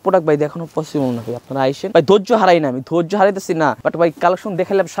 এত প্রোডাক্ট ভাই দেখানো পসিবল না ভাই। আপনারা আইসেন ভাই, ধৈর্য হারাই না, আমি ধৈর্য হারাইতেছি না, বাট ভাই কালেকশন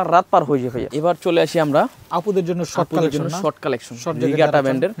দেখালে সারা রাত পার হয়ে যায় ভাই। এবার চলে আসি আমরা আপুদের জন্য শর্ট কালেকশন, রিগাটা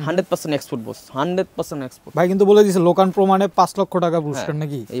ব্র্যান্ডের 100% এক্সপোর্ট বস, 100% এক্সপোর্ট ভাই, কিন্তু বলে দিয়েছে লোকান প্রমাণে 5 লক্ষ টাকা পুরস্কার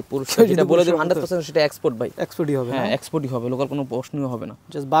নাকি, এই পুরস্কার যেটা বলে দেব 100% সেটা এক্সপোর্ট ভাই, এক্সপোর্টই হবে, হ্যাঁ এক্সপোর্টই হবে, লোকাল কোনো প্রশ্নই হবে না।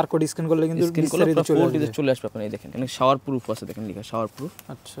 জাস্ট বারকোড স্ক্যান করলে কিন্তু বিস্তারিত চলে আসবে আপনারা। এই দেখেন এখানে শাওয়ার প্রুফ আছে, দেখেন লেখা শাওয়ার প্রুফ,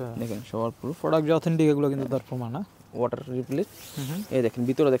 আচ্ছা দেখেন শাওয়ার প্রুফ, প্রোডাক্ট যে অথেন্টিক এগুলো কিন্তু তার প্রমাণ না, ওয়াটার রিপ্লেস। এই দেখেন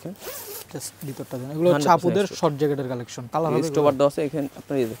ভিতরে দেখেন, জাস্ট ভিতরটা দেখেন, এগুলো হচ্ছে আপুদের শর্ট জ্যাকেটের কালেকশন, কালার হবে স্টোভার দাও আছে এখানে,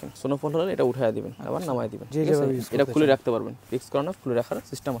 আপনারা এই দেখেন স্নোফল হলে এটা উঠায় দিবেন, আবার নামায় দিবেন, এটা খুলে রাখতে পারবেন, ফিক্স করা না, খুলে রাখার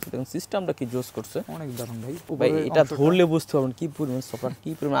সিস্টেম আছে। দেখেন সিস্টেমটা কি জোস করছে, অনেক দারুণ ভাই। ভাই এটা ধরলে বুঝতে পারবেন কি পরিমাণ সফট,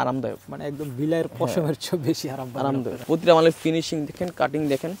 কি পরিমাণ আরামদায়ক, মানে একদম বিলাইয়ের পশমের চেয়ে বেশি আরামদায়ক। প্রতিটা মালের ফিনিশিং দেখেন, কাটিং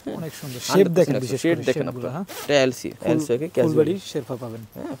দেখেন, অনেক সুন্দর শেপ দেখেন, বিশেষ শেড করে দেখেন আপনারা, এটা এলসি কে ফুল বডি শেরপা পাবেন,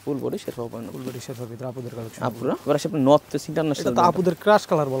 হ্যাঁ ফুল বডি শেরপা পাবেন, ফুল বডি শেরপা ভিতরে আপুদের কালেকশন আপুরা। এবার আসলে নর্থ ফেস ইন্টারন্যাশনাল, এটা তো আপুদের ক্রাশ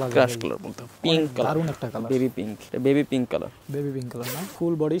কালার বলা যায়, ক্রাশ কালার বলতে পিঙ্ক কালার, দারুণ একটা কালার, বেবি পিঙ্ক, এটা baby pink colour, baby pink colour না,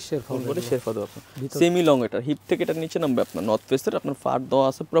 full body Sherpa, full body Sherpa দাও আপনার, সেমি লং, এটা হিপ থেকে এটা নিচে নামবে আপনার, নর্থ ফেসের আপনার ফাট দেওয়া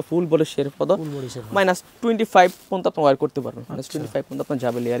আছে, পুরো ফুল বডি শেরপা দাও, -25 পর্যন্ত আপনি ওয়্যার করতে পারবেন, -25 পর্যন্ত আপনি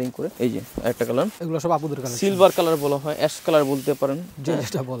যাবে লেয়ারিং করে। এই যে একটা কালার, এগুলো সব আপুদের কালার, সিলভার কালার বলা হয়, অ্যাশ কালার বলতে পারেন,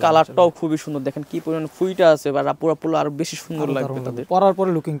 যেটা বলা কালারটাও খুবই সুন্দর, দেখেন কি পরিমাণ ফুইটা আছে, বা পুরো আরো বেশি সুন্দর লাগবে তাদের, পরার পরে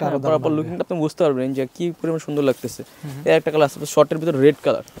লুকিংটা, পরার পর লুকিংটা আপনি বুঝতে পারবেন যে কি পরিমাণ সুন্দর লাগতেছে। ফেসে। এর একটা কালার আছে শর্টের ভিতর রেড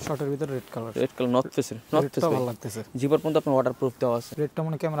কালার, শর্টের ভিতর রেড কালার, নর্থ ফেসের, নর্থ ফেস ভালো লাগতেছে। জিপার পর্যন্ত আপনার ওয়াটারপ্রুফ দেওয়া আছে। রেডটা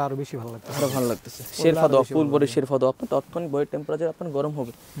মনে ক্যামেরা আরো বেশি ভালো লাগতেছে, আরো ভালো লাগতেছে। শেরফা দেওয়া, ফুল বডি শেরফা দেওয়া, আপনার তৎক্ষণিক বডি টেম্পারেচার আপনার গরম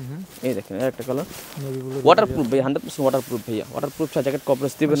হবে। এই দেখেন এর একটা কালার ওয়াটারপ্রুফ ভাই, 100% ওয়াটারপ্রুফ ভাইয়া। ওয়াটারপ্রুফ জ্যাকেট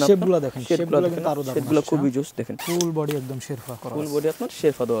কভারেজ দিবেন না। শেপগুলো দেখেন, শেপগুলো কিন্তু আরো দারুণ, শেপগুলো খুবই জোস। দেখেন ফুল বডি একদম শেরফা করা, ফুল বডি আপনার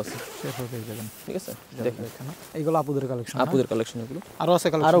শেরফা দেওয়া আছে, শেরফা পেয়ে যাবেন। ঠিক আছে, দেখেন এইগুলো আপুদের কালেকশন, আপুদের কালেকশন এগুলো। আরো আছে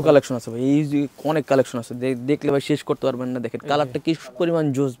কালেকশন, আরো কালেকশন আছে ভাই, এই যে অনেক কালেকশন আছে, দেখলে ভাই শেষ করতে পারবেন না। দেখেন কালারটা কি পরিমাণ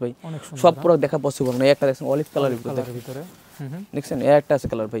জোস ভাই, সব পুরো দেখা পসিবল না। একটা দেখেন অলিভ কালারের ভিতরে, দেখছেন এর একটা আছে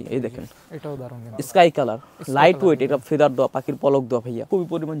কালার ভাই, এই দেখেন এটাও দারুণ, স্কাই কালার, লাইট ওয়েট, এটা ফেদার দেওয়া, পাখির পলক দেওয়া ভাইয়া, খুবই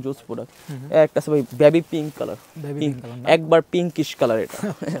পরিমাণ জোস প্রোডাক্ট। একটা আছে ভাই বেবি পিঙ্ক কালার, একবার পিঙ্কিশ কালার, এটা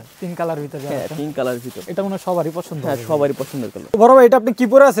পিঙ্ক কালার ভিতরে, হ্যাঁ পিঙ্ক কালার ভিতরে, এটা মনে হয় সবারই পছন্দ, হ্যাঁ সবারই পছন্দের কালার। বড় ভাই এটা আপনি কি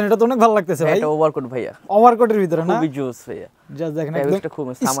পরে আছেন? এটা তো অনেক ভালো লাগতেছে ভাই, এটা ওভারকোট ভাইয়া, ওভারকোটের ভিতরে না, খুবই জোস ভাইয়া। জাস্ট দেখেন একদম একদম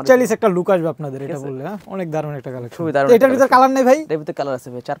স্টাইলিশ একটা লুক আসবে আপনাদের এটা বললে, হ্যাঁ অনেক দারুণ একটা কালেকশন, খুবই দারুণ। এটার ভিতরে কালার নেই ভাই? এটার ভিতরে কালার আছে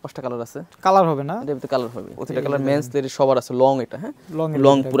ভাই, 4-5টা কালার আছে। কালার হবে না? এটার ভিতরে কালার হবে, প্রতিটা কালার মেন্স লেডিস সবার আছে। লং এটা, হ্যাঁ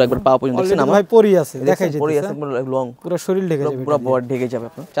লং পুরো একবার পা পর্যন্ত, দেখছেন আমার ভাই পরি আছে, দেখাই যাচ্ছে পরি আছে লং, পুরো শরীর ঢেকে যাবে, পুরো বডি ঢেকে যাবে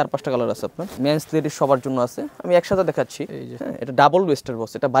আপনার। 4-5টা কালার আছে আপনার, মেন্স লেডিস সবার জন্য আছে। আমি একসাথে দেখাচ্ছি। এই যে এটা ডাবল ওয়েস্টার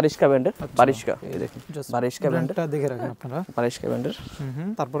বস, এটা বারিশকা ব্র্যান্ডের, বারিশকা, এই দেখেন বারিশকা ব্র্যান্ডের, এটা দেখে রাখেন আপনারা, বারিশকা ব্র্যান্ডের।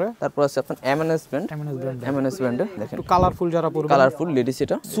 তারপর আছে আপনার এমএনএস ব্র্যান্ডের, দেখেন একটু কালারফুল, যারা পরবে কালারফুল লেডিস,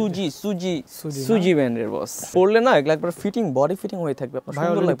 এটা সুজি ব্র্যান্ডের বস। পরলে না এগুলা একবার ফিটিং, বডি ফিটিং হয়ে থাকবে আপনার,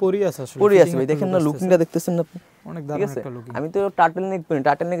 সুন্দর লাগবে। পরি আছে আসলে, পরি আছে ভাই, দেখেন না লুকিংটা দেখতেছেন না আপনি, অনেক দারুণ একটা লুকিং। আমি তো টার্টেল নেক পরি,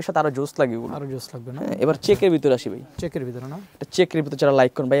 টার্টেল নেকের সাথে আরো জোস লাগে, আরো জোস লাগবে না। এবার চেকের ভিতরে আসি ভাই, চেকের ভিতরে না, এটা চেকের ভিতরে যারা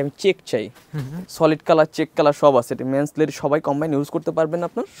লাইক করেন ভাই, আমি চেক চাই, সলিড কালার, চেক কালার সব আছে। এটা মেন্স লেডি সবাই কম্বাইন ইউজ করতে পারবেন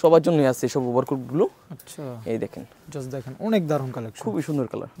আপনার, সবার জন্যই আছে সব ওভারকোট গুলো। আচ্ছা এই দেখেন, জাস্ট দেখেন অনেক দারুণ কালেকশন, খুবই সুন্দর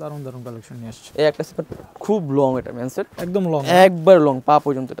কালার, দারুণ কালেকশন নিয়ে আসছে। এই একটা সেট খুব লং, এটা মেন্সের একদম লং, একবার লং, পা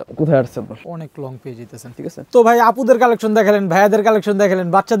পর্যন্ত। এটা কোথায় আসছে আপনার? অনেক লং পেয়ে যেতেছেন, ঠিক আছে। তো ভাই আপুদের কালেকশন দেখালেন, ভাইয়াদের কালেকশন দেখালেন,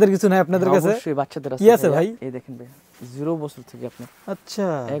 বাচ্চাদের কিছু নাই আপনাদের কাছে? অবশ্যই বাচ্চাদের আছে। কি আছে ভাই? এই দেখেন ভাই 0 বছর থেকে আপনার, আচ্ছা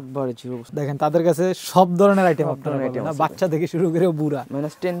একবারে 0 বছর, দেখেন তাদের কাছে সব ধরনের আইটেম আপনারা পাবেন না, বাচ্চা থেকে শুরু করে বুড়া।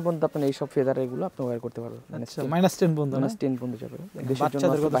 -10 পর্যন্ত আপনি এই সব ফেদার এগুলো আপনি ওয়্যার করতে পারবেন। আচ্ছা -10 পর্যন্ত, -10 পর্যন্ত যাবে।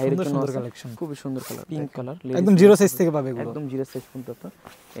 বাচ্চাদের কথা সুন্দর কালেকশন, খুবই সুন্দর কালার, পিঙ্ক কালার, একদম 0 সাইজ থেকে পাবে এগুলো, একদম 0 সাইজ পর্যন্ত আপনার।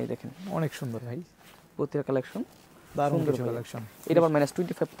 এই দেখেন অনেক সুন্দর ভাই, প্রতিটা কালেকশন দারুণ কালেকশন। এটা আবার -25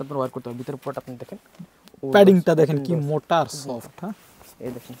 পর্যন্ত আপনি ওয়্যার করতে পারবেন। ভিতরের পট আপনি দেখেন, প্যাডিংটা দেখেন কি মোটা আর সফট, হ্যাঁ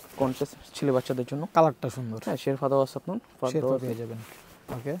এই দেখেন কন্ট্রাস্ট ছেলে বাচ্চাদের জন্য, কালারটা সুন্দর, হ্যাঁ শেরফা দাও আছে আপনার, শেরফা পেয়ে যাবেন।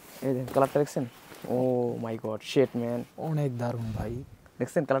 ওকে এই দেখেন কালারটা দেখছেন, ও মাই গড শেড ম্যান, অনেক দারুণ ভাই,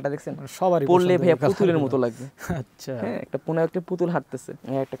 দেখছেন কালারটা দেখছেন, সবারই পরলে ভাই পুতুলের মতো লাগবে। আচ্ছা হ্যাঁ একটা পুতুল হাঁটতেছে,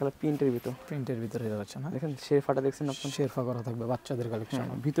 একটা কালার প্রিন্টের ভিতরে যাচ্ছে না, দেখেন শেরফাটা দেখছেন আপনি, শেরফা করা থাকবে বাচ্চাদের কালেকশন।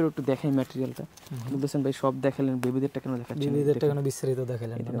 ভিতরে একটু দেখাই ম্যাটেরিয়ালটা, বলতেছেন ভাই সব দেখালেন, বেবিদেরটা কেন দেখাচ্ছেন? বেবিদেরটা কেন বিস্তারিত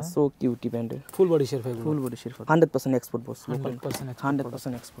দেখালেন না? সো কিউটি ব্র্যান্ডের full body শেরফা, full body শেরফা 100% export বস,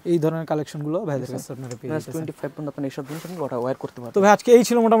 100% এক্সপোর্ট। এই ধরনের কালেকশন গুলো ভাইদের কাছে আপনারা পেয়ে যাবেন। 25 পর্যন্ত আপনি এইসব জিনিস আপনি ওয়্যার করতে পারবেন। তো ভাই আজকে এই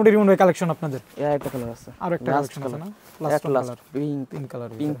ছিল মোটামুটি রিমন ভাই কালেকশন আপনাদের। এর একটা কালার আছে, আর একটা কালেকশন আছে না, last colour pink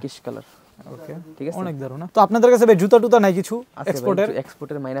colour, pinkish colour. ওকে ঠিক আছে, অনেক দারুণ। তো আপনাদের কাছে ভাই জুতা টুতা নাই কিছু?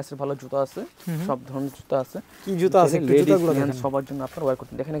 এক্সপোর্টের মাইনাসের ভালো জুতা আছে, সব ধরনের জুতা আছে। কি জুতা আছে একটু জুতাগুলো দেখেন, সবার জন্য আপনারা ওয়্যার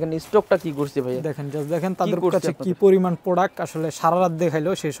করতে। দেখেন এখানে স্টকটা কি করছে ভাই, দেখেন জাস্ট দেখেন তাদের কাছে কি পরিমাণ প্রোডাক্ট, আসলে সারা রাত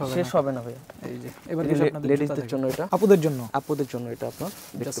দেখাইলেও শেষ হবে না ভাই। এই যে এবার কিছু আপনাদের লেডিসদের জন্য, এটা আপুদের জন্য এটা আপনারা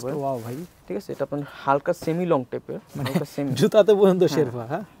দেখতে পারেন। ওয়াও ভাই, ঠিক আছে, এটা আপনার হালকা সেমি লং টাইপের, হালকা সেমি জুতাতে পর্যন্ত শেরফা,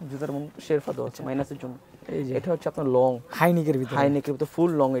 হ্যাঁ জুতার মধ্যে শেরফা দেওয়া আছে মাইনাসের জন্য। এই যে এটা হচ্ছে আপনার লং হাইনেকের ভিতরে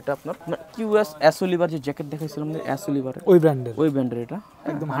ফুল লং, এটা আপনার কিউএস অ্যাসোলিভার যে জ্যাকেট দেখাইছিলাম অ্যাসোলিভার, ওই ব্র্যান্ডের এটা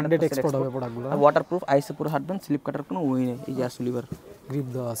একদম 100 এক্সপোর্ট হবে প্রোডাক্টগুলো, ওয়াটারপ্রুফ, আইসে পুরো হাঁটবেন, স্লিপ কাটার কোনো ওই নেই। এই যে অ্যাসোলিভার গ্রিপ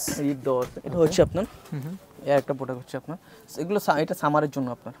দেওয়া আছে, এটা হচ্ছে আপনার এর একটা প্রোডাক্ট হচ্ছে আপনার, এগুলো এটা সামারের জন্য,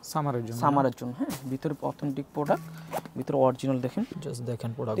 আপনার সামারের জন্য হ্যাঁ, ভিতরে অথেন্টিক প্রোডাক্ট, ভিতরে অরিজিনাল। দেখেন জাস্ট দেখেন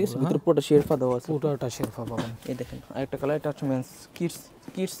প্রোডাক্ট, ঠিক আছে, ভিতরে পুরোটা শেরফা দেওয়া আছে, পুরোটা শেরফা পাবেন। এই দেখেন আরেকটা কালার, এটা হচ্ছে মেন্স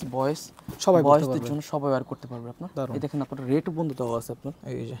কিডস বয়েজ, সবাই বয়েজদের জন্য সবাই ওয়্যার করতে পারবে আপনার। এই দেখেন আপনার রেট বন্ধ দেওয়া আছে আপনার,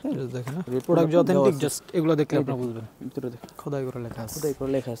 এই যে দেখেন প্রোডাক্ট যে অথেন্টিক, জাস্ট এগুলো দেখলে আপনারা বুঝবেন। ভিতরে দেখেন খোদাই করে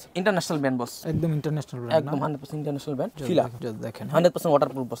লেখা আছে ইন্টারন্যাশনাল ব্র্যান্ড বস, একদম ইন্টারন্যাশনাল ব্র্যান্ড, একদম 100% ইন্টারন্যাশনাল ব্র্যান্ড। ফিলা জাস্ট দেখেন 100%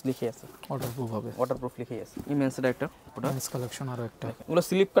 ওয়াটারপ্রুফ বস লিখে আছে, ওয়াটারপ্রুফ লিখে আছে। এই মেন্সের একটা প্রোডাক্ট কালেকশন, আরো একটা, এগুলো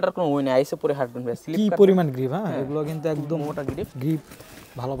স্লিপ কাটার কোনো ওই নেই, আইসে পরে হাঁটবেন ভাই, স্লিপ কি পরিমাণ গ্রিপ, হ্যাঁ এগুলো কিন্তু একদম মোটা গ্রিপ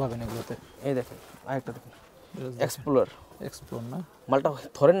ভালো পাবেন এগুলোতে। এই দেখেন আরেকটা দেখেন এক্সপ্লোর না, মালটা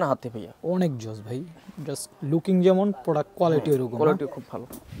ধরেন না হাতে ভাইয়া, অনেক জোস ভাই, জাস্ট লুকিং যেমন প্রোডাক্ট কোয়ালিটি এরকম, কোয়ালিটি খুব ভালো।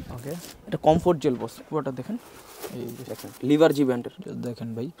 ওকে এটা কমফোর্ট জেল বস, পুরোটা দেখেন এই দেখেন লিভার জি ব্র্যান্ডের, দেখেন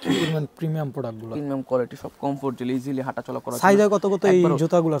ভাই প্রিমিয়াম প্রোডাক্টগুলো, প্রিমিয়াম কোয়ালিটি, সব কমফোর্টেবল, ইজিলি হাঁটা চলা করা। সাইজ কত কত এই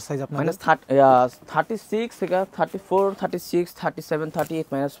জুতাগুলোর সাইজ আপনাদের? মাইনাস 36 থেকে 34, 36, 37, 38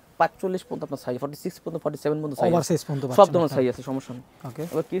 মাইনাস 45 পর্যন্ত আপনার সাইজ, 46 পর্যন্ত, 47 পর্যন্ত সাইজ, ওভার সাইজ পর্যন্ত সব ধরনের সাইজ আছে, সমস্যা নেই। ওকে,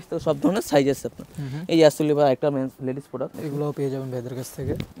 এবার কিডস তো সব ধরনের সাইজ আছে আপনার। এই আসলে বা একটা মেন্স লেডিস প্রোডাক্ট, এগুলোও পেয়ে যাবেন ভাইদের কাছ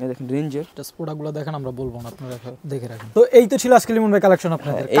থেকে। এই দেখেন রেঞ্জের জাস্ট প্রোডাক্টগুলো দেখেন, আমরা বলবো না, আপনারা দেখে রাখেন। তো এই তো ছিল আজকে লিমন ভাই কালেকশন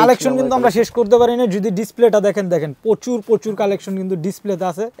আপনাদের। কালেকশন কিন্তু আমরা শেষ করতে পারি না, যদি ডিসপ্লেটা দেখেন, দেখেন প্রচুর কালেকশন কিন্তু ডিসপ্লেতে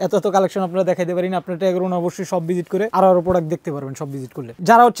আছে। এত কালেকশন আপনারা দেখাইতে পারি না, আপনারা ট্রাই করুন অবশ্যই সব ভিজিট করে, আরো প্রোডাক্ট দেখতে পারবেন সব ভিজিট করলে।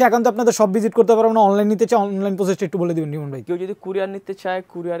 যারা হচ্ছে এখন তো আপনাদের সব ভিজিট করতে পারবেন না, অনলাইন নিতে চাই, অনলাইন প্রসেসটা একটু বলে দিবেন লিমন ভাই। কেউ যদি কুরিয়ার নিতে চায়,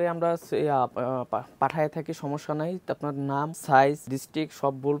 কুরিয়ারে আমরা পাঠায় থাকি, সমস্যা নাই। আপনার নাম, সাইজ, ডিস্ট্রিক্ট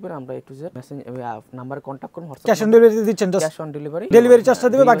সব বলবেন, আমরা একটু মেসেজ নাম্বারে কন্টাক্ট করুন। ক্যাশ অন ডেলিভারি দিচ্ছেন? ক্যাশ অন ডেলিভারি, ডেলিভারি চার্জটা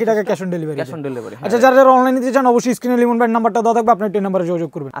দিবে, বাকি টাকা cash on delivery. Cash on delivery. আচ্ছা, যারা অনলাইন নিতে চান অবশ্যই স্ক্রিনে লিমন ভাই নাম্বারটা দেওয়া থাকবে, আপনার এই নাম্বারে যোগাযোগ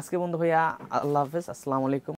করবেন। আজকে বন্ধু ভাইয়া, আল্লাহ হাফেজ, আসসালামু আলাইকুম।